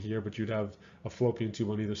one of them here, but you'd have a fallopian tube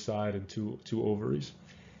on either side and two ovaries.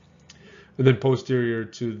 And then posterior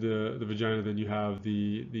to the vagina, then you have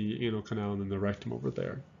the anal canal and then the rectum over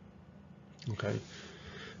there. Okay.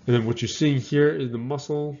 And then what you're seeing here is the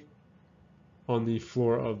muscle on the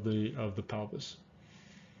floor of the pelvis.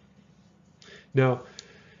 Now,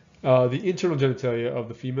 the internal genitalia of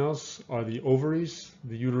the females are the ovaries,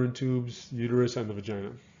 the uterine tubes, uterus, and the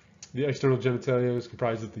vagina. The external genitalia is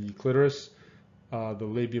comprised of the clitoris, the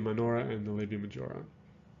labia minora, and the labia majora.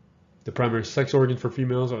 The primary sex organ for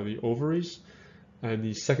females are the ovaries, and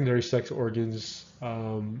the secondary sex organs,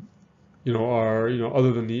 are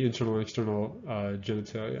other than the internal and external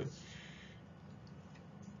genitalia.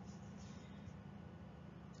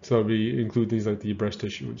 So include things like the breast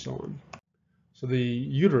tissue and so on. So the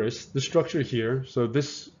uterus, the structure here. So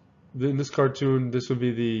in this cartoon, this would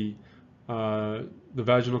be the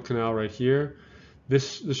vaginal canal right here. The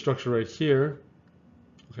structure right here.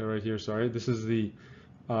 Okay, right here. Sorry. This is the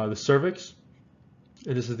cervix,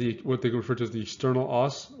 and this is what they refer to as the external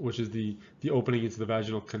os, which is the opening into the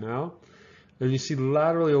vaginal canal. And you see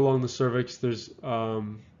laterally along the cervix, there's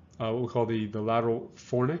what we call the lateral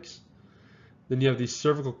fornix. Then you have the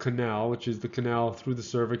cervical canal, which is the canal through the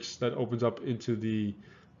cervix that opens up into the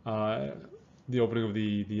opening of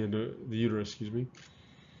the uterus. Excuse me.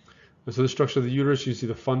 And so the structure of the uterus, you see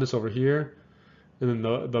the fundus over here, and then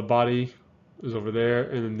the body is over there,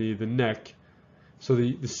 and then the neck. So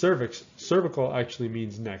the cervical actually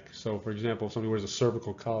means neck. So for example, if somebody wears a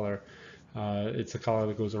cervical collar, it's a collar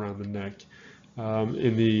that goes around the neck.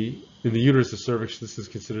 In the uterus, the cervix, this is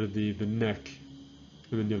considered the neck.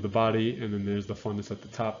 And then you have the body, and then there's the fundus at the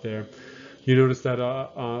top there. You notice that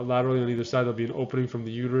laterally on either side there'll be an opening from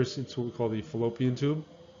the uterus into what we call the fallopian tube.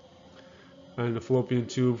 And the fallopian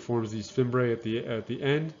tube forms these fimbriae at the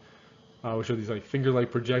end, which are these like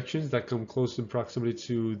finger-like projections that come close in proximity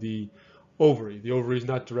to the ovary. The ovary is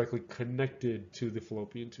not directly connected to the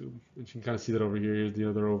fallopian tube. And you can kind of see that over here. Here's the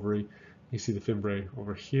other ovary. You see the fimbriae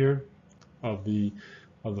over here of the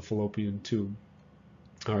fallopian tube.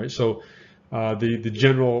 All right, so the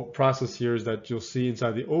general process here is that you'll see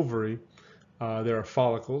inside the ovary there are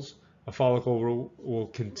follicles. A follicle will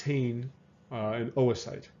contain an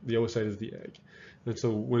oocyte. The oocyte is the egg. And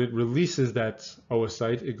so when it releases that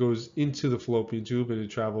oocyte, it goes into the fallopian tube and it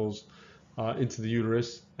travels into the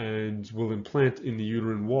uterus and will implant in the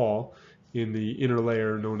uterine wall in the inner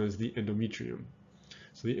layer known as the endometrium.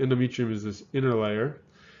 So the endometrium is this inner layer.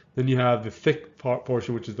 Then you have the thick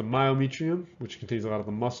portion, which is the myometrium, which contains a lot of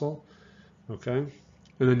the muscle. Okay, and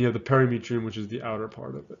then you have the perimetrium, which is the outer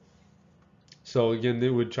part of it. So again, they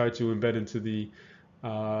would try to embed into the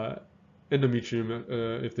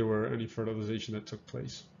endometrium if there were any fertilization that took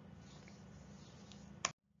place.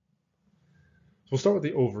 So we'll start with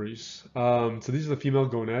the ovaries. So these are the female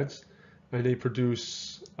gonads, and they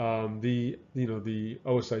produce the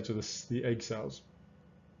oocytes, or the egg cells.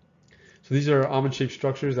 So these are almond-shaped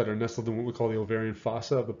structures that are nestled in what we call the ovarian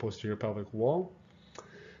fossa of the posterior pelvic wall.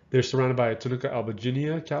 They're surrounded by a tunica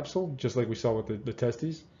albuginea capsule, just like we saw with the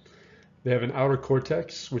testes. They have an outer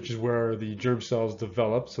cortex, which is where the germ cells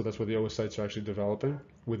develop, so that's where the oocytes are actually developing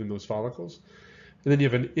within those follicles. And then you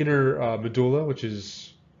have an inner medulla, which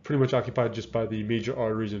is pretty much occupied just by the major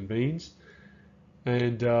arteries and veins.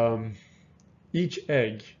 And each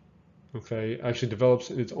egg, okay, actually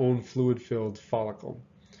develops in its own fluid-filled follicle.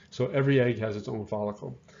 So every egg has its own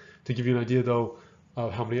follicle. To give you an idea, though,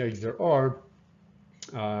 of how many eggs there are,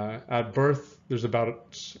 at birth, there's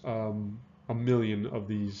about 1 million of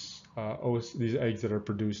these eggs that are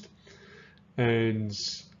produced, and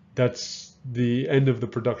that's the end of the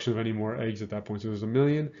production of any more eggs at that point. So there's 1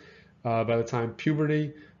 million. By the time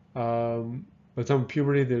puberty,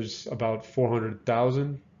 there's about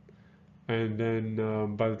 400,000, and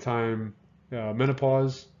then by the time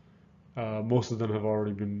menopause, most of them have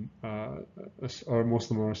already been, or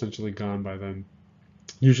most of them are essentially gone by then.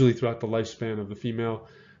 Usually throughout the lifespan of the female,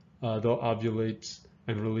 they'll ovulate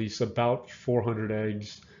and release about 400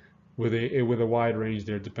 eggs with a wide range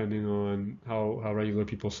there, depending on how regular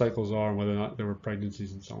people's cycles are and whether or not there were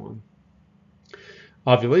pregnancies and so on.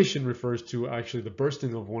 Ovulation refers to actually the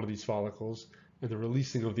bursting of one of these follicles and the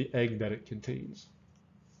releasing of the egg that it contains.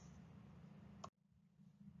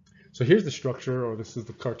 So here's the structure, or this is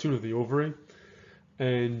the cartoon of the ovary.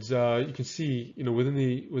 And you can see,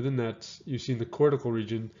 within that, you see in the cortical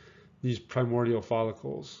region, these primordial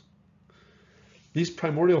follicles. These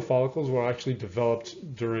primordial follicles were actually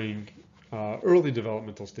developed during early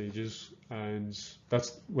developmental stages, and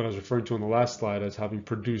that's what I was referring to on the last slide as having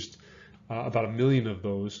produced about 1 million of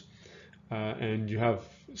those. And you have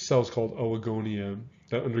cells called oogonia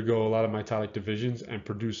that undergo a lot of mitotic divisions and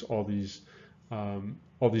produce all these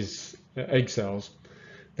egg cells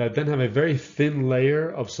that then have a very thin layer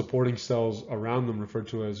of supporting cells around them, referred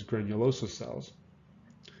to as granulosa cells.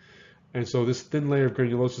 And so this thin layer of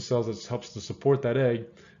granulosa cells that helps to support that egg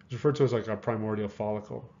is referred to as like our primordial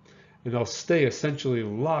follicle. And they'll stay essentially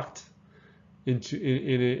locked in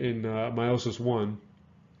meiosis 1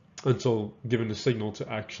 until given the signal to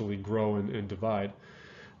actually grow and divide.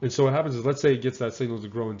 And so what happens is, let's say it gets that signal to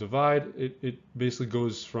grow and divide, it basically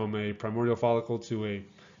goes from a primordial follicle to a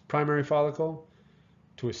primary follicle,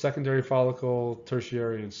 to a secondary follicle,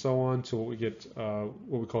 tertiary, and so on, to what we get,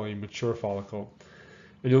 what we call a mature follicle.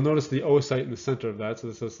 And you'll notice the oocyte in the center of that. So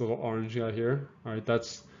this is this little orange guy here. All right,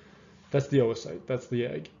 that's the oocyte. That's the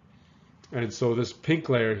egg. And so this pink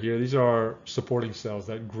layer here, these are supporting cells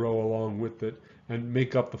that grow along with it and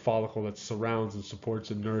make up the follicle that surrounds and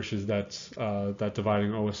supports and nourishes that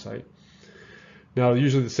dividing oocyte. Now,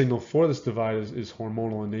 usually the signal for this divide is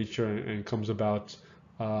hormonal in nature and comes about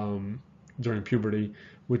during puberty,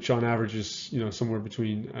 which on average is somewhere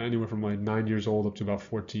between anywhere from like 9 years old up to about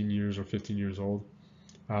 14 years or 15 years old.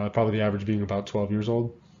 Probably the average being about 12 years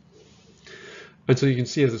old. And so you can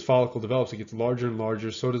see as this follicle develops, it gets larger and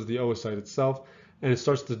larger, so does the oocyte itself, and it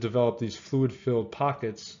starts to develop these fluid-filled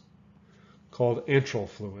pockets called antral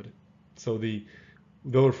fluid. So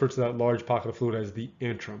they'll refer to that large pocket of fluid as the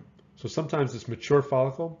antrum. So sometimes this mature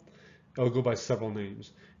follicle, it'll go by several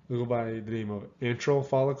names. It'll go by the name of antral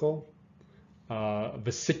follicle,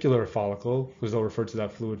 vesicular follicle, because they'll refer to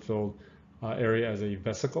that fluid-filled area as a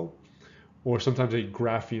vesicle, or sometimes a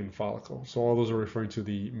Graafian follicle. So all those are referring to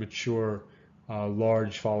the mature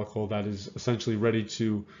large follicle that is essentially ready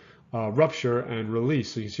to rupture and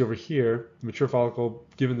release. So you can see over here, the mature follicle,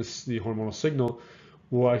 given the hormonal signal,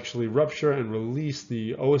 will actually rupture and release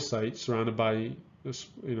the oocyte surrounded by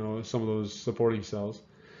some of those supporting cells.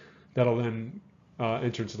 That'll then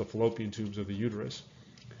enter into the fallopian tubes of the uterus.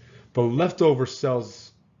 But leftover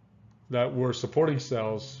cells that were supporting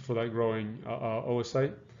cells for that growing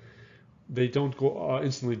oocyte, they don't go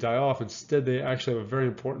instantly die off. Instead, they actually have a very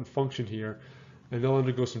important function here, and they'll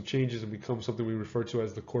undergo some changes and become something we refer to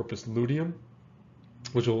as the corpus luteum,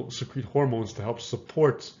 which will secrete hormones to help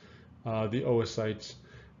support the oocytes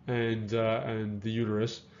and the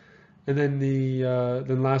uterus. And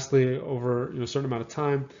then lastly, over a certain amount of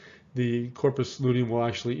time, the corpus luteum will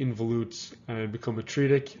actually involute and become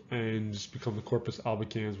atretic and just become the corpus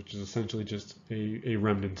albicans, which is essentially just a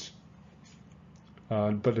remnant,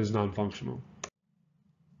 but is non-functional.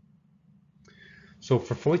 So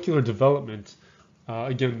for follicular development,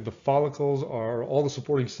 again, the follicles are all the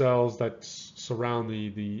supporting cells that surround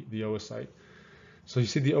the oocyte. So you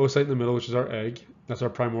see the oocyte in the middle, which is our egg. That's our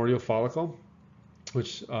primordial follicle,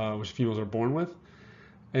 which females are born with.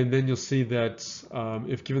 And then you'll see that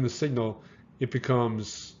if given the signal, it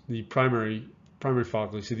becomes the primary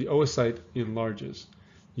follicle. You see the oocyte enlarges.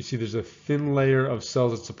 You see there's a thin layer of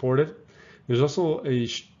cells that support it. There's also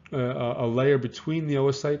a layer between the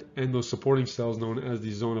oocyte and those supporting cells known as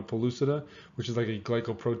the zona pellucida, which is like a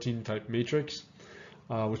glycoprotein type matrix,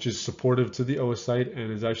 which is supportive to the oocyte and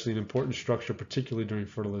is actually an important structure, particularly during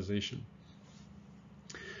fertilization.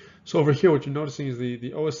 So over here, what you're noticing is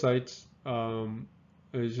the oocyte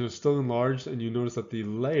is still enlarged, and you notice that the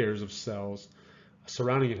layers of cells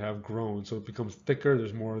surrounding it have grown, so it becomes thicker.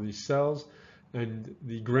 There's more of these cells, and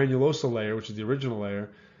the granulosa layer, which is the original layer,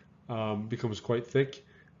 becomes quite thick,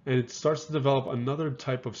 and it starts to develop another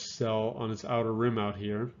type of cell on its outer rim out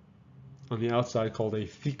here on the outside called a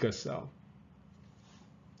theca cell.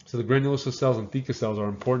 So the granulosa cells and theca cells are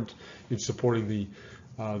important in supporting the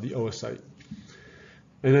oocyte.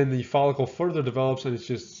 And then the follicle further develops, and it's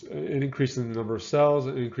just an increase in the number of cells,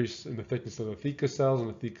 an increase in the thickness of the theca cells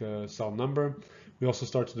and the theca cell number. We also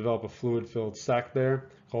start to develop a fluid-filled sac there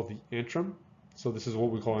called the antrum. So this is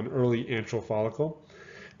what we call an early antral follicle.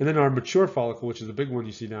 And then our mature follicle, which is the big one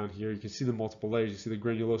you see down here, you can see the multiple layers. You see the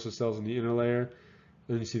granulosa cells in the inner layer, and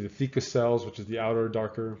then you see the theca cells, which is the outer,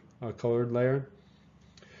 darker colored layer.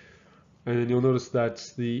 And then you'll notice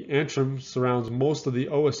that the antrum surrounds most of the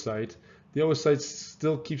oocyte. The oocyte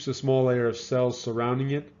still keeps a small layer of cells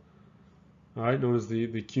surrounding it, all right, known as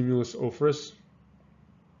the cumulus operis.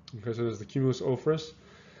 Okay, so there's the cumulus operis.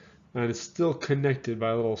 and it's still connected by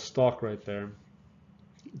a little stalk right there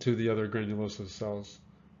to the other granulosa cells.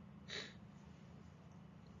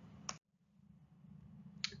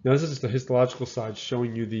 Now this is just the histological side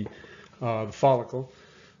showing you the follicle.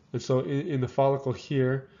 And so in the follicle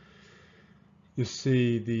here, you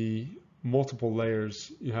see the multiple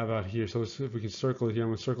layers you have out here. So if we can circle it here, I'm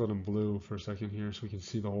going to circle it in blue for a second here so we can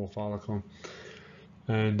see the whole follicle.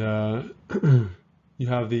 And you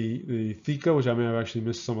have the theca, which I may have actually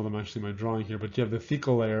missed some of them actually in my drawing here, but you have the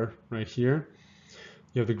thecal layer right here.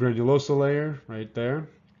 You have the granulosa layer right there.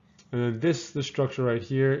 And then this structure right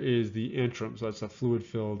here is the antrum, so that's a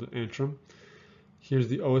fluid-filled antrum. Here's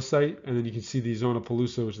the oocyte, and then you can see the zona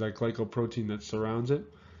pellucida, which is that glycoprotein that surrounds it.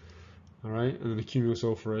 All right, and then the cumulus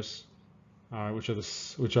operis, which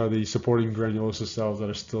are the supporting granulosa cells that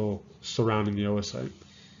are still surrounding the oocyte.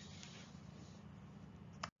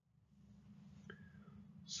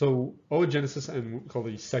 So oogenesis and called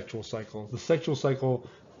the sexual cycle. The sexual cycle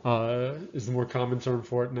is the more common term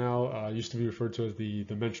for it now. Used to be referred to as the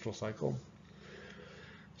menstrual cycle.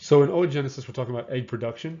 So in oogenesis, we're talking about egg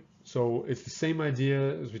production. So it's the same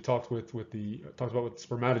idea as we talked about with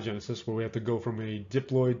spermatogenesis, where we have to go from a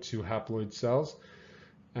diploid to haploid cells,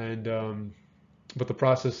 and but the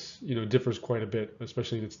process differs quite a bit,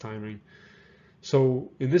 especially in its timing.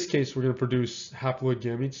 So in this case, we're going to produce haploid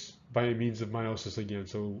gametes by means of meiosis again.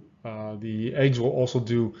 So the eggs will also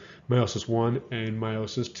do meiosis 1 and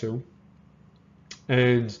meiosis 2.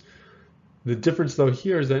 And the difference though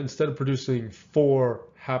here is that instead of producing 4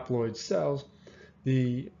 haploid cells,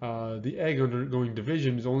 the egg undergoing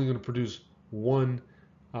division is only going to produce one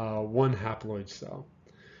haploid cell.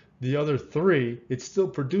 The other 3, it still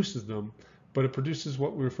produces them, but it produces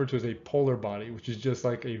what we refer to as a polar body, which is just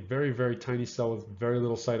like a very, very tiny cell with very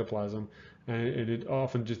little cytoplasm, and it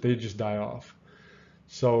often they just die off.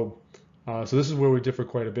 So this is where we differ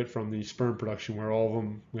quite a bit from the sperm production, where all of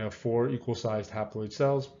them, we have 4 equal-sized haploid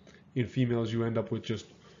cells. In females, you end up with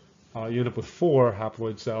 4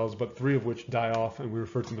 haploid cells, but 3 of which die off, and we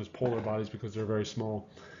refer to them as polar bodies because they're very small,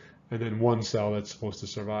 and then 1 cell that's supposed to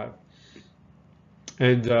survive.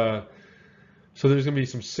 And so there's going to be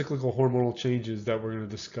some cyclical hormonal changes that we're going to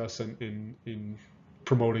discuss in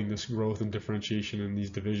promoting this growth and differentiation in these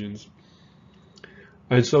divisions.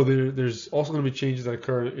 And so there's also going to be changes that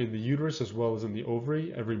occur in the uterus as well as in the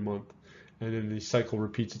ovary every month, and then the cycle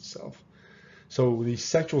repeats itself. So the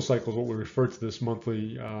sexual cycle is what we refer to this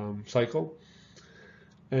monthly cycle,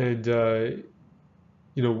 and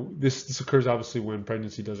this occurs obviously when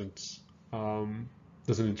pregnancy doesn't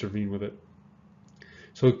intervene with it.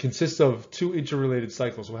 So it consists of 2 interrelated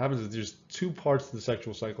cycles. What happens is there's 2 parts of the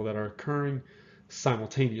sexual cycle that are occurring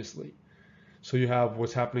simultaneously. So you have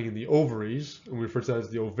what's happening in the ovaries, and we refer to that as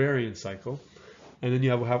the ovarian cycle, and then you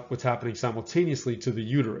have what's happening simultaneously to the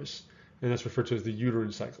uterus, and that's referred to as the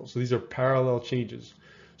uterine cycle. So these are parallel changes.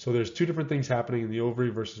 So there's 2 different things happening in the ovary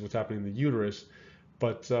versus what's happening in the uterus,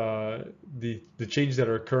 but the changes that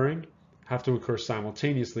are occurring have to occur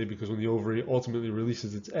simultaneously, because when the ovary ultimately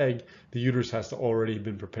releases its egg, the uterus has to already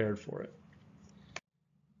been prepared for it.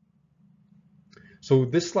 So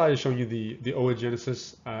this slide is showing you the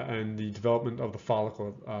oogenesis and the development of the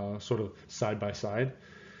follicle sort of side by side.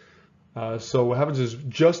 So what happens is,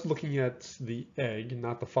 just looking at the egg,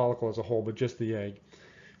 not the follicle as a whole, but just the egg,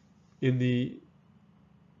 in the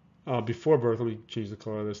before birth, let me change the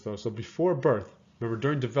color of this though. So before birth, remember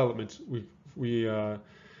during development, we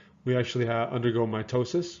actually undergo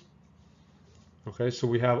mitosis. Okay, so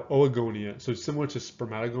we have oogonia. So similar to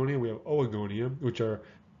spermatogonia, we have oogonia, which are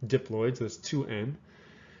diploids, that's 2N, and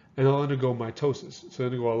they'll undergo mitosis. So they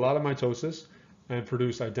undergo a lot of mitosis and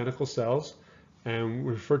produce identical cells, and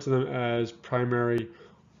we refer to them as primary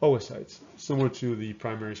oocytes, similar to the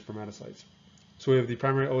primary spermatocytes. So we have the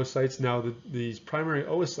primary oocytes. Now these primary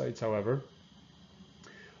oocytes, however,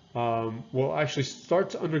 will actually start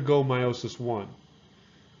to undergo meiosis 1,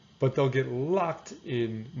 but they'll get locked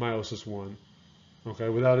in meiosis 1. Okay,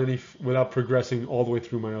 without progressing all the way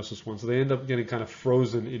through meiosis 1. So they end up getting kind of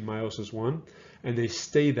frozen in meiosis 1, and they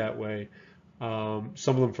stay that way, some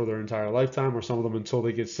of them for their entire lifetime, or some of them until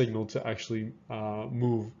they get signaled to actually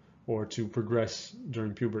move or to progress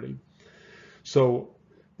during puberty. So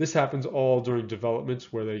this happens all during development,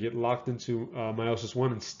 where they get locked into meiosis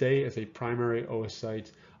 1 and stay as a primary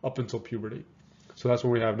oocyte up until puberty. So that's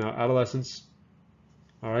when we have now adolescence,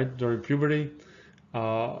 all right, during puberty.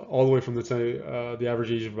 All the way from the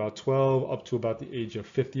average age of about 12 up to about the age of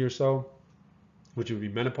 50 or so, which would be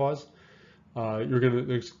menopause. There's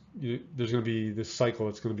going to be this cycle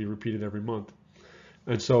that's going to be repeated every month.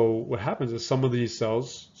 And so what happens is some of these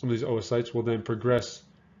cells, some of these oocytes, will then progress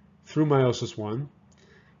through meiosis 1,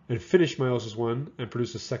 and finish meiosis 1 and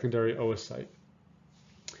produce a secondary oocyte.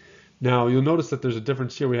 Now you'll notice that there's a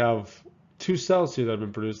difference here. We have two cells here that have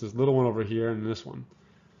been produced, this little one over here and this one.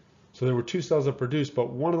 So there were two cells that produced,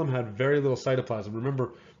 but one of them had very little cytoplasm.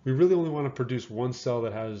 Remember, we really only want to produce one cell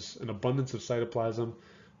that has an abundance of cytoplasm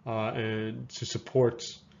and to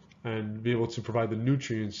support and be able to provide the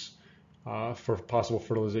nutrients for possible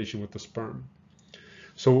fertilization with the sperm.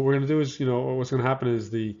 So what we're going to do is, what's going to happen is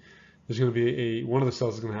there's going to be one of the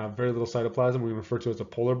cells is going to have very little cytoplasm. We're going to refer to it as a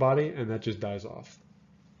polar body, and that just dies off.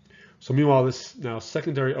 So meanwhile, this now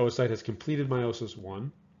secondary oocyte has completed meiosis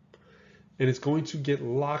 1, and it's going to get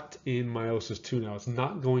locked in meiosis 2 now. It's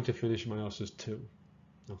not going to finish meiosis 2,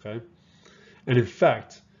 okay? And in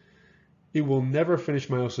fact, it will never finish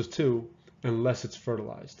meiosis 2 unless it's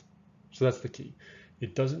fertilized. So that's the key.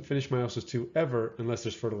 It doesn't finish meiosis 2 ever unless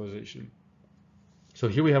there's fertilization. So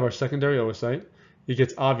here we have our secondary oocyte. It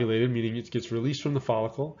gets ovulated, meaning it gets released from the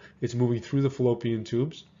follicle. It's moving through the fallopian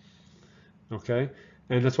tubes, okay?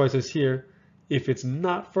 And that's why it says here, if it's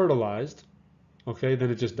not fertilized, okay, then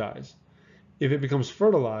it just dies. If it becomes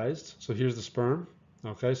fertilized, so here's the sperm,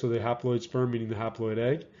 okay, so the haploid sperm, meaning the haploid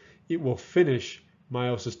egg, it will finish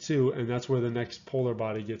meiosis 2, and that's where the next polar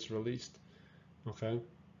body gets released, okay?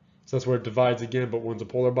 So that's where it divides again, but one's a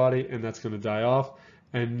polar body, and that's going to die off.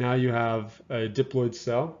 And now you have a diploid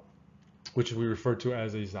cell, which we refer to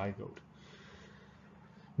as a zygote.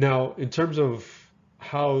 Now, in terms of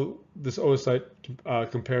how this oocyte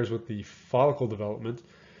compares with the follicle development,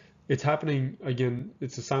 it's happening, again,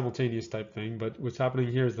 it's a simultaneous type thing, but what's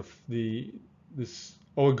happening here is this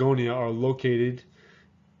oogonia are located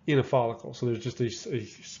in a follicle. So there's just a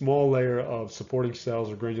small layer of supporting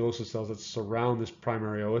cells or granulosa cells that surround this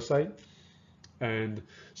primary oocyte. And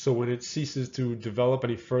so when it ceases to develop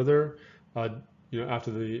any further, after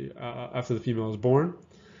the female is born,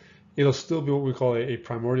 it'll still be what we call a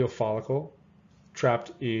primordial follicle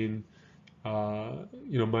trapped in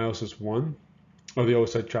meiosis 1, or the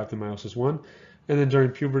oocyte trapped in meiosis 1. And then during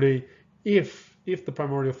puberty, if the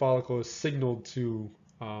primordial follicle is signaled to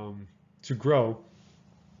grow,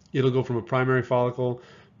 it'll go from a primary follicle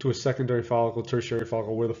to a secondary follicle, tertiary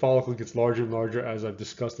follicle, where the follicle gets larger and larger, as I've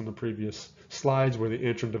discussed on the previous slides, where the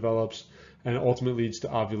antrum develops and ultimately leads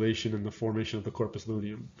to ovulation and the formation of the corpus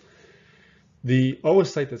luteum. The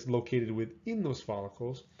oocyte that's located within those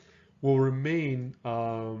follicles will remain,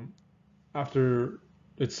 after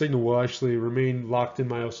its signal, will actually remain locked in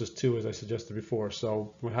meiosis 2, as I suggested before.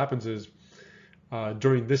 So what happens is,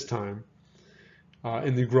 during this time,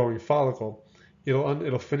 in the growing follicle,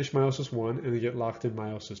 it'll finish meiosis 1 and then get locked in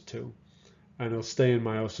meiosis 2. And it'll stay in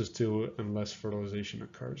meiosis 2 unless fertilization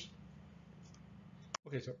occurs.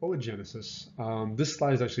 Okay, so oogenesis. This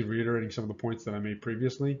slide is actually reiterating some of the points that I made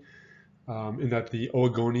previously, in that the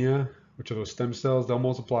oogonia, which are those stem cells, they'll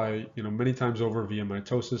multiply many times over via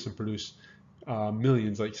mitosis and produce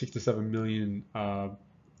millions, like 6 to 7 million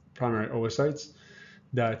primary oocytes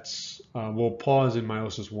that will pause in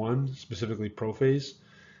meiosis 1, specifically prophase.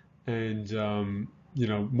 And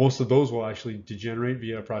most of those will actually degenerate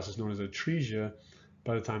via a process known as atresia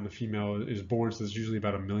by the time the female is born. So there's usually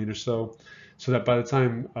about 1 million or so. So that by the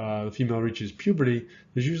time the female reaches puberty,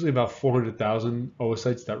 there's usually about 400,000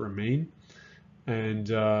 oocytes that remain.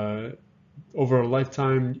 And over a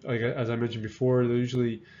lifetime, as I mentioned before, they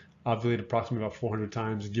usually ovulate approximately about 400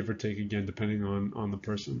 times, give or take, again, depending on the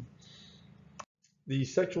person. The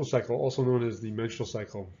sexual cycle, also known as the menstrual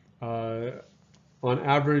cycle, on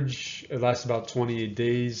average, it lasts about 28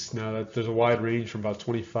 days. Now, there's a wide range from about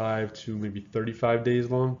 25 to maybe 35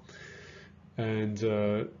 days long. And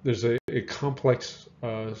there's a complex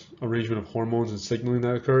arrangement of hormones and signaling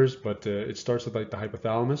that occurs, but it starts with the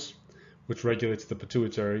hypothalamus, which regulates the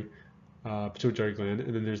pituitary gland.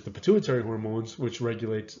 And then there's the pituitary hormones, which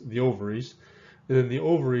regulate the ovaries. And then the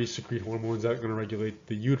ovaries secrete hormones that are going to regulate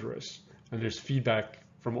the uterus. And there's feedback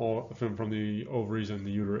from the ovaries and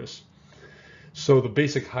the uterus. So the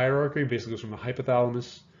basic hierarchy basically goes from the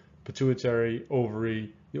hypothalamus, pituitary,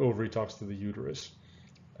 ovary. The ovary talks to the uterus.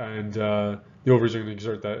 And the ovaries are going to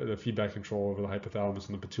exert the feedback control over the hypothalamus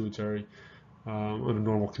and the pituitary under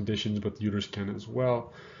normal conditions, but the uterus can as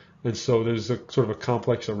well. And so there's a sort of a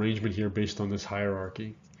complex arrangement here based on this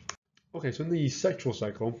hierarchy. Okay, so in the sexual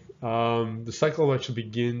cycle, the cycle actually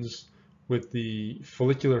begins with the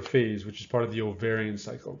follicular phase, which is part of the ovarian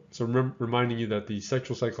cycle. So reminding you that the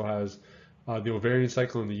sexual cycle has the ovarian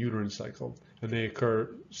cycle and the uterine cycle, and they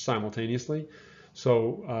occur simultaneously.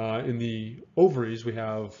 So in the ovaries, we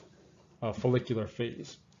have a follicular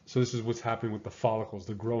phase. So this is what's happening with the follicles,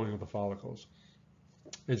 the growing of the follicles.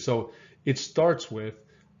 And so it starts with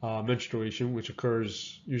menstruation, which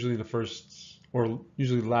occurs usually in the first or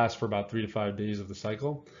usually lasts for about 3 to 5 days of the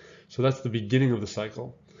cycle. So that's the beginning of the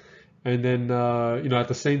cycle. And then, at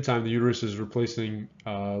the same time, the uterus is replacing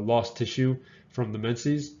lost tissue from the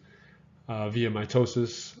menses via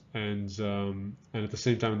mitosis, and at the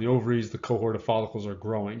same time in the ovaries, the cohort of follicles are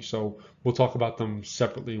growing. So we'll talk about them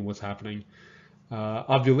separately and what's happening.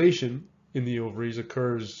 Ovulation in the ovaries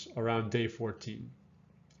occurs around day 14.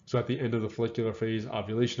 So at the end of the follicular phase,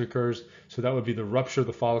 ovulation occurs. So that would be the rupture of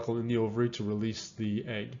the follicle in the ovary to release the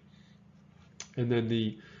egg. And then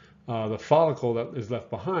the follicle that is left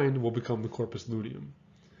behind will become the corpus luteum.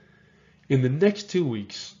 In the next 2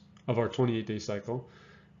 weeks of our 28-day cycle,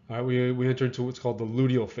 we enter into what's called the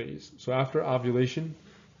luteal phase. So after ovulation,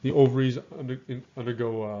 the ovaries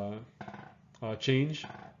undergo change.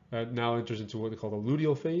 Now enters into what they call the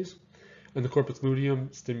luteal phase, and the corpus luteum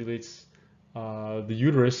stimulates the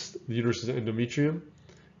uterus's endometrium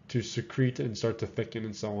to secrete and start to thicken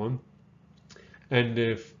and so on. And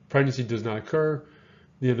if pregnancy does not occur,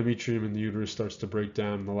 the endometrium in the uterus starts to break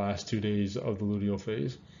down in the last 2 days of the luteal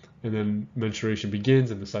phase, and then menstruation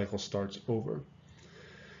begins and the cycle starts over.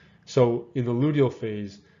 So in the luteal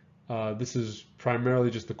phase, this is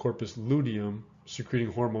primarily just the corpus luteum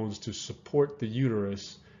secreting hormones to support the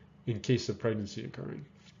uterus in case of pregnancy occurring.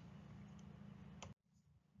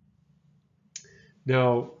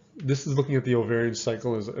 Now, this is looking at the ovarian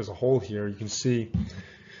cycle as a whole here. You can see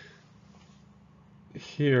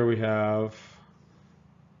here we have,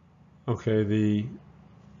 the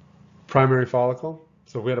primary follicle.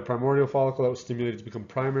 So we had a primordial follicle that was stimulated to become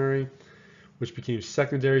primary, which became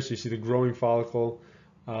secondary. So you see the growing follicle.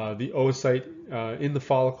 The oocyte in the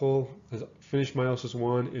follicle has finished meiosis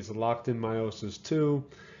 1, is locked in meiosis 2.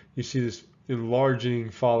 You see this enlarging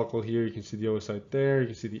follicle here. You can see the oocyte there. You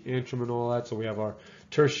can see the antrum and all that. So we have our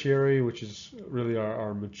tertiary, which is really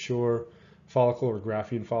our mature follicle or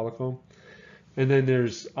Graafian follicle. And then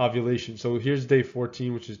there's ovulation. So here's day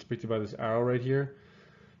 14, which is depicted by this arrow right here.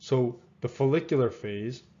 So the follicular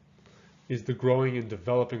phase is the growing and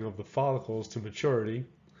developing of the follicles to maturity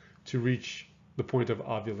to reach the point of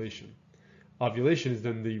ovulation. Ovulation is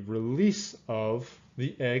then the release of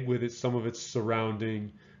the egg with some of its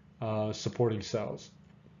surrounding supporting cells,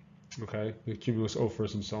 the cumulus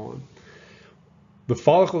ophorus and so on. The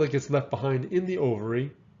follicle that gets left behind in the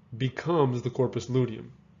ovary becomes the corpus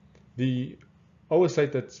luteum. The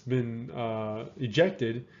oocyte that's been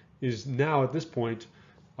ejected is now at this point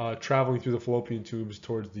traveling through the fallopian tubes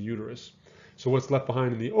towards the uterus. So what's left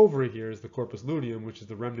behind in the ovary here is the corpus luteum, which is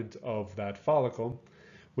the remnant of that follicle,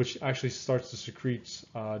 which actually starts to secrete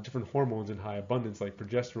different hormones in high abundance, like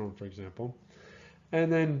progesterone, for example. And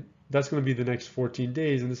then that's going to be the next 14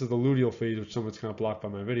 days, and this is the luteal phase, which someone's kind of blocked by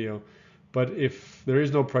my video. But if there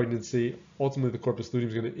is no pregnancy, ultimately the corpus luteum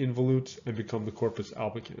is going to involute and become the corpus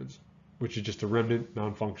albicans, which is just a remnant,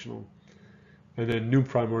 non-functional. And then new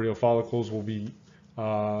primordial follicles will be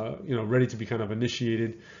ready to be kind of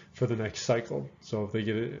initiated for the next cycle. So if they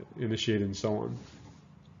get initiated and so on.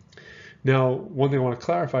 Now, one thing I want to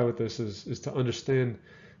clarify with this is to understand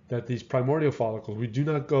that these primordial follicles, we do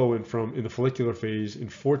not go in the follicular phase, in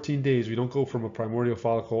 14 days, we don't go from a primordial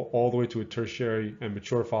follicle all the way to a tertiary and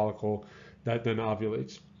mature follicle that then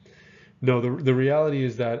ovulates. No, the reality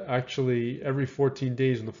is that actually every 14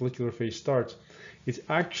 days when the follicular phase starts, it's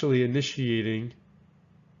actually initiating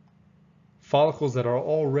follicles that are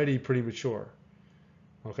already pretty mature.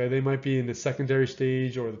 They might be in the secondary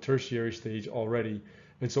stage or the tertiary stage already.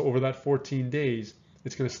 And so over that 14 days,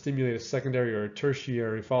 it's going to stimulate a secondary or a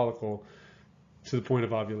tertiary follicle to the point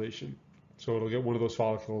of ovulation. So it'll get one of those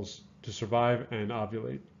follicles to survive and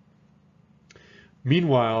ovulate.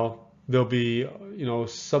 Meanwhile, there'll be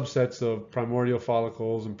subsets of primordial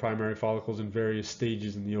follicles and primary follicles in various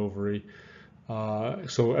stages in the ovary.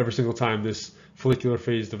 So every single time this follicular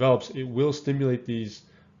phase develops, it will stimulate these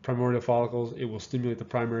primordial follicles. It will stimulate the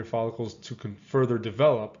primary follicles to further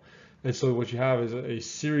develop. And so what you have is a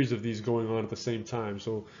series of these going on at the same time.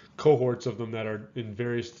 So cohorts of them that are in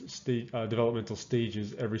various developmental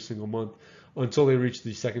stages every single month until they reach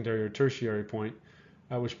the secondary or tertiary point,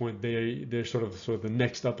 at which point they're sort of the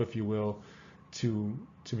next up, if you will, to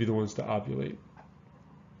be the ones to ovulate.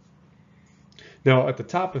 Now, at the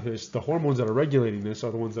top of this, the hormones that are regulating this are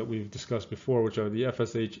the ones that we've discussed before, which are the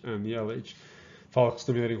FSH and the LH, follicle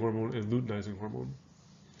stimulating hormone and luteinizing hormone.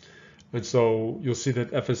 And so you'll see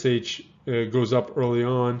that FSH goes up early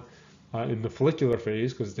on in the follicular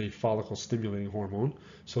phase because it's a follicle stimulating hormone.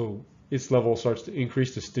 So its level starts to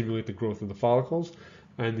increase to stimulate the growth of the follicles.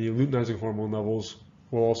 And the luteinizing hormone levels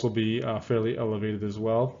will also be fairly elevated as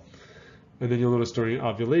well. And then you'll notice during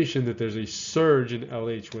ovulation that there's a surge in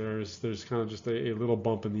LH, whereas there's kind of just a little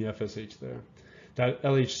bump in the FSH there. That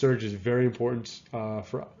LH surge is very important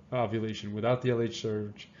for ovulation. Without the LH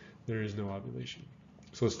surge, there is no ovulation.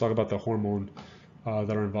 So let's talk about the hormone that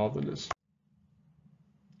are involved in this.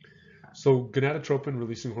 So gonadotropin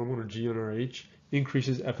releasing hormone, or GnRH,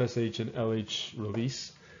 increases FSH and LH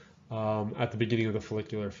release at the beginning of the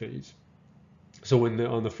follicular phase. So when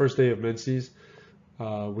on the first day of menses,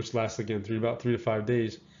 which lasts again about 3 to 5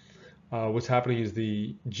 days, what's happening is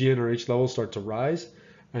the GnRH levels start to rise,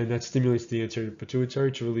 and that stimulates the anterior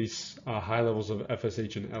pituitary to release high levels of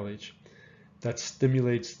FSH and LH. That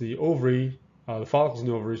stimulates the ovary, the follicles in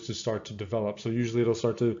the ovaries, to start to develop. So usually it'll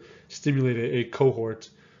start to stimulate a cohort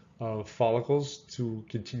of follicles to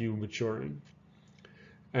continue maturing.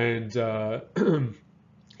 And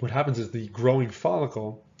what happens is the growing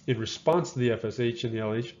follicle, in response to the FSH and the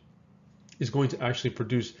LH, is going to actually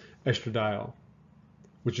produce estradiol,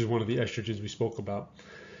 which is one of the estrogens we spoke about.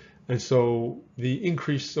 And so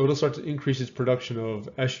it'll start to increase its production of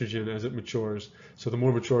estrogen as it matures. So the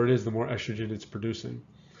more mature it is, the more estrogen it's producing.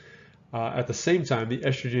 At the same time, the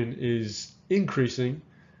estrogen is increasing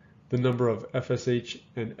the number of FSH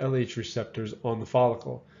and LH receptors on the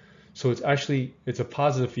follicle. So it's a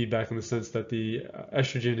positive feedback in the sense that the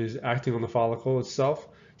estrogen is acting on the follicle itself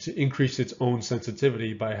to increase its own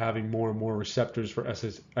sensitivity by having more and more receptors for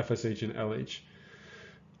FSH and LH.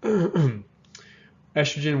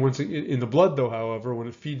 Estrogen, once in the blood, though, however, when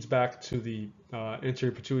it feeds back to the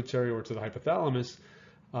anterior pituitary or to the hypothalamus,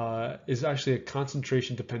 is actually a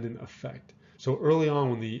concentration-dependent effect. So early on,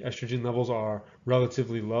 when the estrogen levels are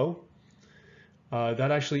relatively low,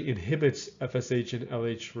 that actually inhibits FSH and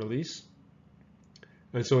LH release.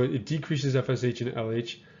 And so it decreases FSH and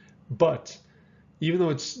LH, but even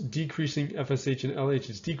though it's decreasing FSH and LH,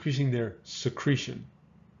 it's decreasing their secretion.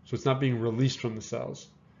 So it's not being released from the cells.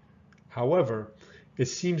 However, it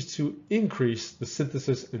seems to increase the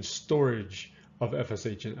synthesis and storage of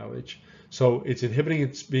FSH and LH. So it's inhibiting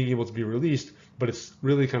its being able to be released, but it's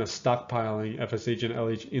really kind of stockpiling FSH and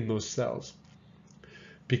LH in those cells.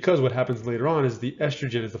 Because what happens later on is the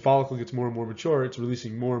estrogen, as the follicle gets more and more mature, it's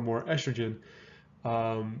releasing more and more estrogen.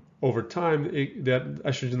 Over time, that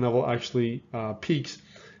estrogen level actually peaks,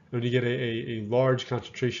 and you get a large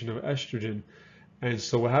concentration of estrogen. And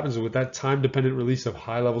so what happens is, with that time-dependent release of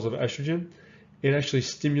high levels of estrogen, it actually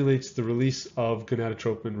stimulates the release of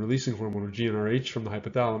gonadotropin releasing hormone, or GnRH, from the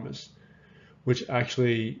hypothalamus, which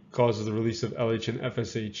actually causes the release of LH and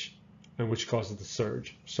FSH, and which causes the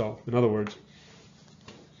surge. So in other words,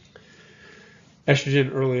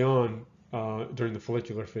 estrogen early on during the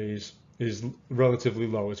follicular phase is relatively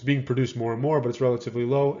low. It's being produced more and more, but it's relatively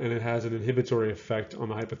low, and it has an inhibitory effect on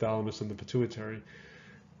the hypothalamus and the pituitary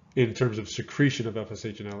in terms of secretion of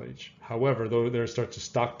FSH and LH. However, though, they start to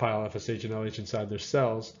stockpile FSH and LH inside their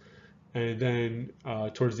cells, and then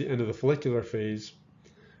towards the end of the follicular phase,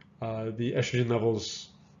 the estrogen levels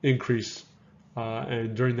increase,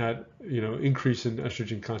 and during that increase in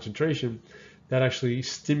estrogen concentration, that actually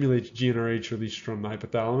stimulates GnRH release from the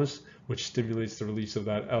hypothalamus, which stimulates the release of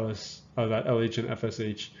that LH and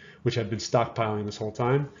FSH, which had been stockpiling this whole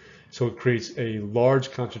time. So it creates a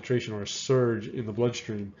large concentration, or a surge, in the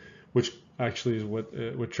bloodstream, which actually is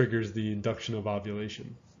what triggers the induction of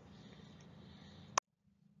ovulation.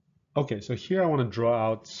 Okay, so here I want to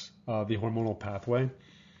draw out the hormonal pathway.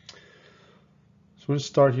 So we're going to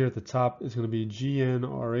start here at the top. It's going to be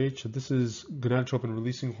GnRH. This is gonadotropin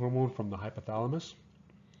releasing hormone from the hypothalamus.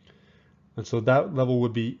 And so that level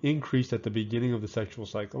would be increased at the beginning of the sexual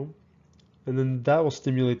cycle. And then that will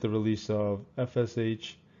stimulate the release of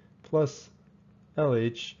FSH plus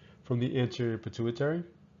LH from the anterior pituitary.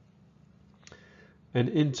 And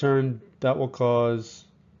in turn, that will cause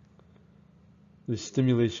the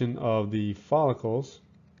stimulation of the follicles.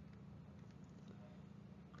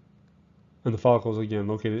 And the follicles, again,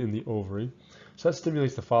 located in the ovary. So that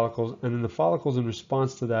stimulates the follicles, and then the follicles, in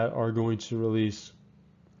response to that, are going to release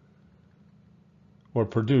or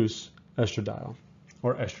produce estradiol,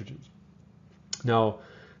 or estrogens. Now,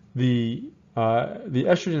 the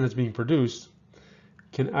estrogen that's being produced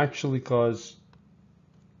can actually cause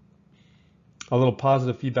a little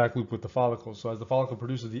positive feedback loop with the follicles. So as the follicle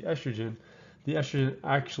produces the estrogen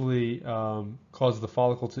actually causes the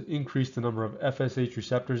follicle to increase the number of FSH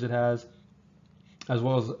receptors it has, as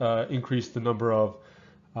well as increase the number of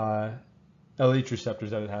LH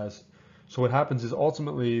receptors that it has. So what happens is,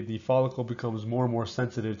 ultimately, the follicle becomes more and more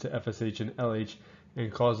sensitive to FSH and LH, and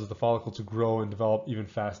causes the follicle to grow and develop even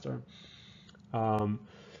faster. In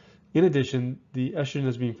addition, the estrogen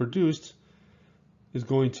that's being produced is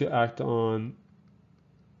going to act on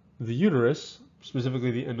the uterus,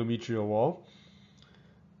 specifically the endometrial wall,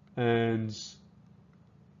 and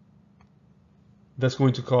that's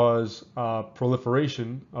going to cause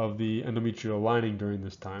proliferation of the endometrial lining during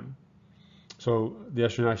this time. So the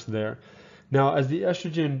estrogen acts there. Now, as the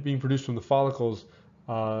estrogen being produced from the follicles,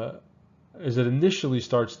 as it initially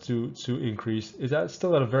starts to increase, is that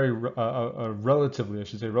still at a very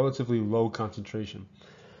relatively low concentration.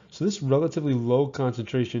 So this relatively low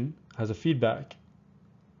concentration has a feedback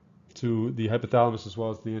to the hypothalamus as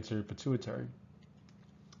well as the anterior pituitary.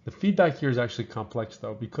 The feedback here is actually complex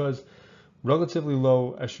though, because relatively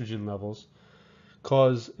low estrogen levels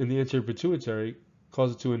cause in the anterior pituitary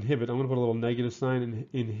cause it to inhibit. I'm going to put a little negative sign and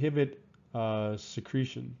inhibit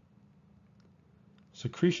secretion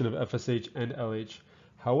of FSH and LH.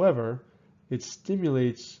 However, it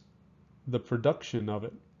stimulates the production of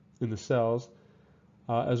it in the cells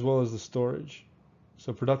as well as the storage.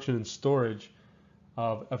 So production and storage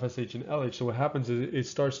of FSH and LH. So what happens is it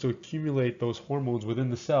starts to accumulate those hormones within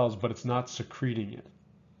the cells, but it's not secreting it.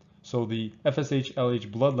 So the FSH,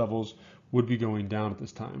 LH blood levels would be going down at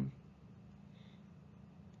this time.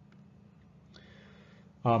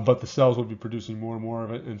 But the cells would be producing more and more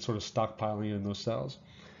of it and sort of stockpiling in those cells.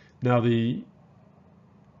 Now the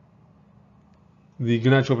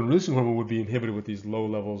gonadotropin-releasing hormone would be inhibited with these low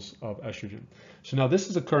levels of estrogen. So now this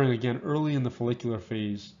is occurring again early in the follicular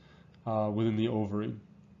phase within the ovary.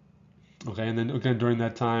 Okay, and then again during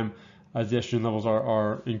that time, as the estrogen levels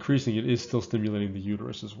are increasing, it is still stimulating the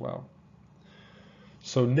uterus as well.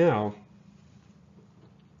 So now,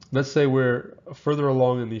 let's say we're further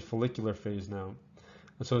along in the follicular phase now.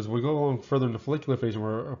 And so as we go along further in the follicular phase and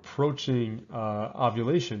we're approaching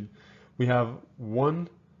ovulation, we have one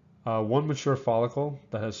mature follicle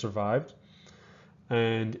that has survived,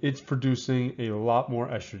 and it's producing a lot more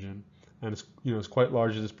estrogen, and it's quite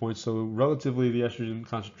large at this point. So relatively, the estrogen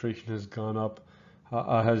concentration has gone up,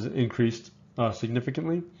 has increased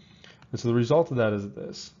significantly, and so the result of that is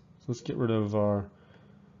this. So let's get rid of our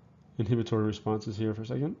inhibitory responses here for a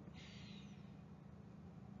second.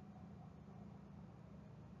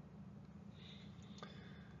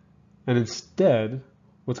 And instead,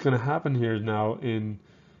 what's going to happen here now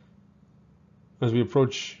as we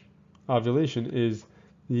approach ovulation is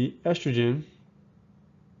the estrogen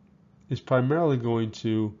is primarily going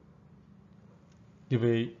to give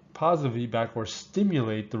a positive feedback or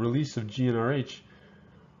stimulate the release of GnRH,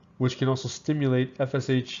 which can also stimulate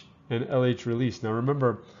FSH and LH release. Now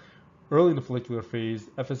remember, early in the follicular phase,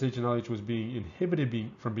 FSH and LH was being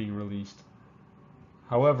inhibited from being released.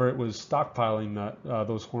 However, it was stockpiling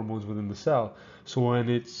those hormones within the cell. So when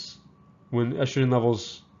estrogen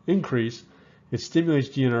levels increase, it stimulates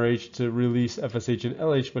GnRH to release FSH and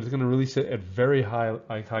LH, but it's going to release it at very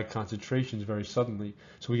high concentrations very suddenly.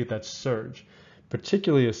 So we get that surge,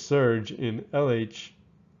 particularly a surge in LH.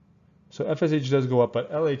 So FSH does go up,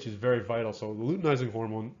 but LH is very vital. So the luteinizing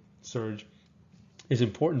hormone surge is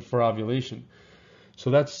important for ovulation.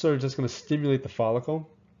 So that surge, that's going to stimulate the follicle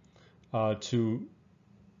to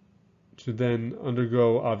then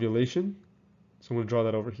undergo ovulation. So I'm going to draw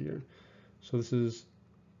that over here. So this is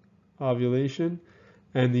ovulation,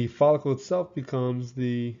 and the follicle itself becomes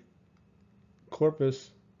the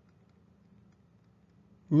corpus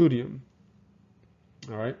luteum.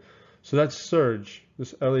 All right, so that surge,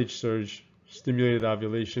 this LH surge, stimulated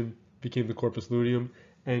ovulation, became the corpus luteum,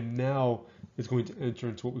 and now it's going to enter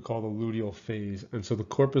into what we call the luteal phase. And so the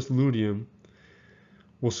corpus luteum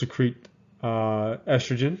will secrete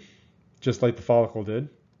estrogen, just like the follicle did,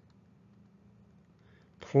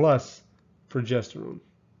 plus progesterone.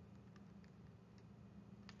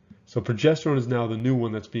 So progesterone is now the new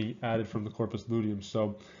one that's being added from the corpus luteum.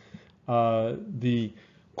 So the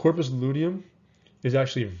corpus luteum is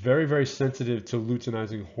actually very, very sensitive to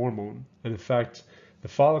luteinizing hormone. And in fact, the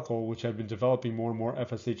follicle, which had been developing more and more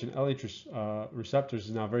FSH and LH receptors,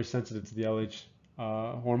 is now very sensitive to the LH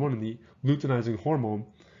hormone, and the luteinizing hormone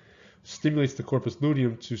stimulates the corpus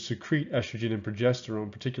luteum to secrete estrogen and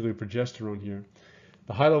progesterone, particularly progesterone here.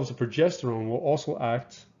 The high levels of progesterone will also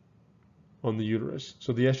act on the uterus.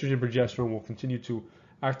 So the estrogen and progesterone will continue to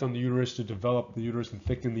act on the uterus to develop the uterus and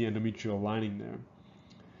thicken the endometrial lining there.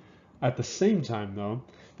 At the same time, though,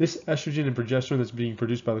 this estrogen and progesterone that's being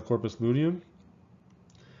produced by the corpus luteum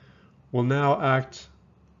will now act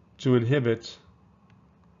to inhibit, so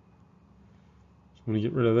I'm going to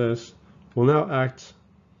get rid of this, will now act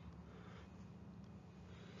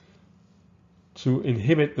to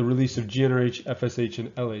inhibit the release of GnRH, FSH,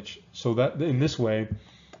 and LH. So that in this way,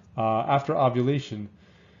 after ovulation,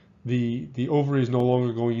 the ovary is no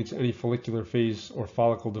longer going into any follicular phase or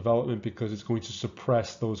follicle development because it's going to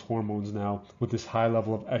suppress those hormones now with this high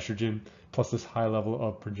level of estrogen plus this high level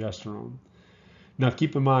of progesterone. Now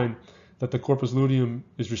keep in mind that the corpus luteum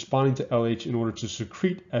is responding to LH in order to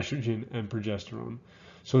secrete estrogen and progesterone.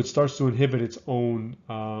 So it starts to inhibit its own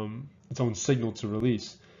signal to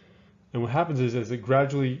release. And what happens is as it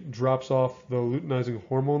gradually drops off the luteinizing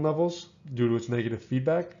hormone levels due to its negative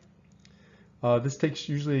feedback, this takes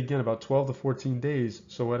usually, again, about 12 to 14 days.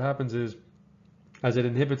 So what happens is, as it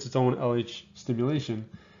inhibits its own LH stimulation,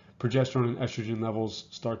 progesterone and estrogen levels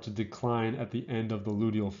start to decline at the end of the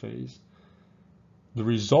luteal phase. The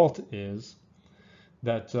result is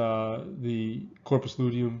that the corpus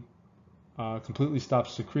luteum completely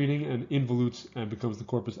stops secreting and involutes and becomes the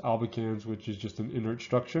corpus albicans, which is just an inert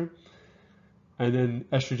structure. And then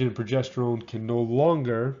estrogen and progesterone can no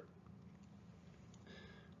longer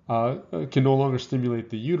stimulate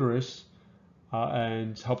the uterus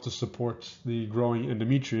and help to support the growing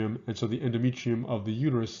endometrium, and so the endometrium of the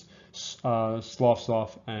uterus sloughs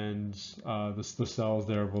off, and the cells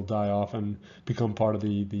there will die off and become part of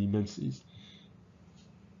the menses.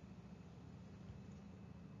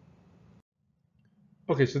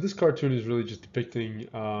 Okay, so this cartoon is really just depicting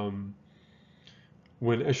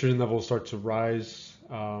when estrogen levels start to rise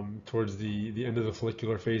towards the end of the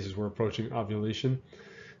follicular phase as we're approaching ovulation.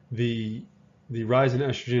 The rise in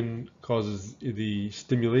estrogen causes the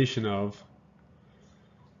stimulation of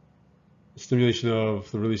the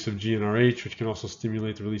release of GnRH, which can also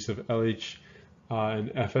stimulate the release of LH and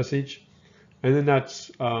FSH, and then that's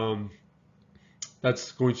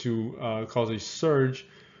going to cause a surge,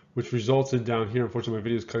 which results in down here. Unfortunately, my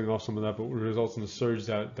video is cutting off some of that, but results in a surge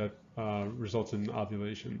that results in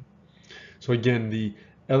ovulation. So again, the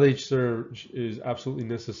LH surge is absolutely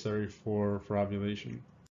necessary for ovulation.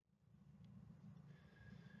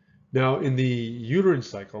 Now, in the uterine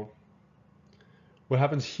cycle, what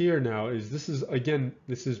happens here now is this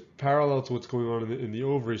is parallel to what's going on in the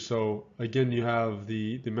ovary. So again, you have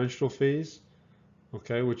the menstrual phase,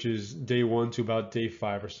 okay, which is day 1 to about day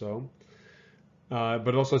 5 or so. But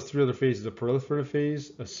it also has 3 other phases: a proliferative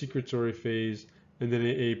phase, a secretory phase, and then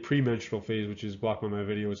a premenstrual phase, which is blocked by my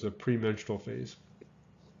video. It's a premenstrual phase,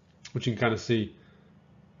 which you can kind of see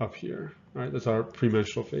up here. All right, that's our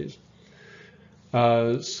premenstrual phase.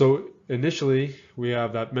 So initially we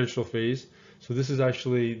have that menstrual phase. So this is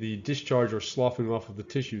actually the discharge or sloughing off of the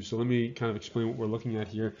tissue. So let me kind of explain what we're looking at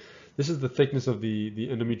here. This is the thickness of the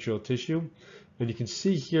endometrial tissue, and you can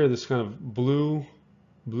see here this kind of blue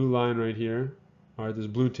line right here. All right, this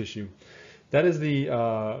blue tissue. That is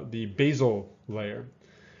the basal layer.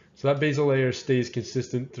 So that basal layer stays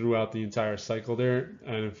consistent throughout the entire cycle there,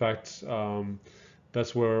 and in fact,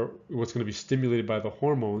 that's what's going to be stimulated by the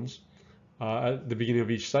hormones at the beginning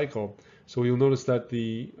of each cycle. So you'll notice that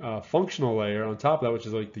the functional layer on top of that, which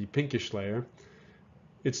is like the pinkish layer,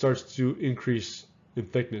 it starts to increase in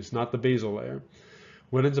thickness, not the basal layer.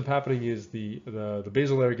 What ends up happening is the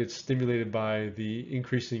basal layer gets stimulated by the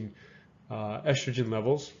increasing estrogen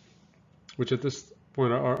levels, which at this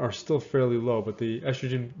point are still fairly low, but the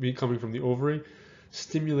estrogen coming from the ovary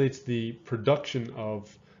stimulates the production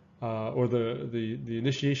of or the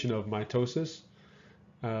initiation of mitosis.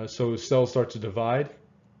 So cells start to divide,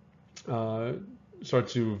 start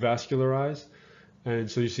to vascularize, and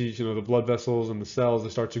so you see, the blood vessels and the cells, they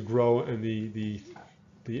start to grow, and the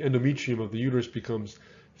endometrium of the uterus becomes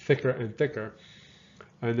thicker and thicker.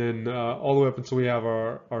 And then all the way up until we have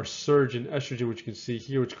our surge in estrogen, which you can see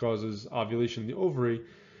here, which causes ovulation in the ovary.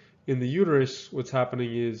 In the uterus, what's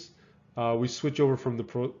happening is we switch over from the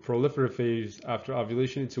proliferative phase after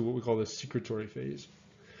ovulation into what we call the secretory phase.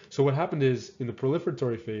 So what happened is, in the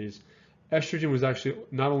proliferatory phase, estrogen was actually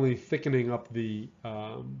not only thickening up the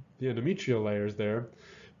endometrial layers there,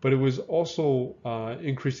 but it was also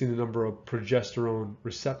increasing the number of progesterone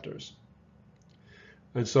receptors.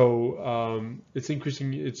 And so it's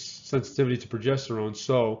increasing its sensitivity to progesterone.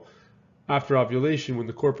 So after ovulation, when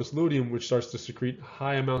the corpus luteum, which starts to secrete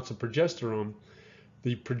high amounts of progesterone,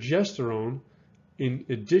 the progesterone, in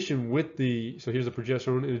addition with the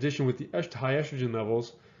high estrogen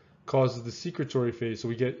levels, causes the secretory phase. So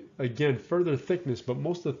we get, again, further thickness, but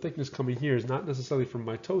most of the thickness coming here is not necessarily from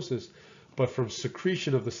mitosis, but from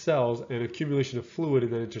secretion of the cells and accumulation of fluid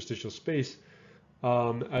in that interstitial space,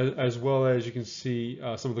 as well as you can see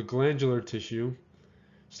some of the glandular tissue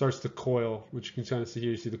starts to coil, which you can kind of see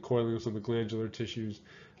here. You see the coiling of some of the glandular tissues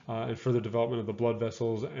and further development of the blood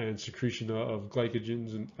vessels and secretion of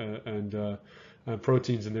glycogens and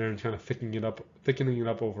proteins in there, and kind of thickening it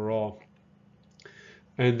up overall.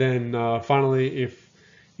 And then finally, if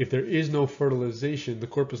if there is no fertilization, the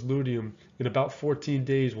corpus luteum in about 14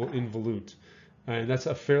 days will involute, and that's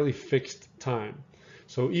a fairly fixed time.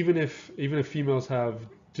 So even if females have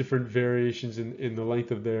different variations in the length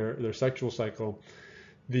of their sexual cycle,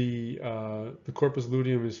 the corpus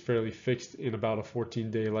luteum is fairly fixed in about a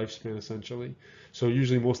 14-day lifespan, essentially. So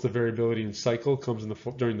usually most of the variability in cycle comes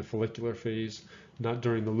during the follicular phase, not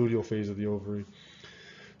during the luteal phase of the ovary.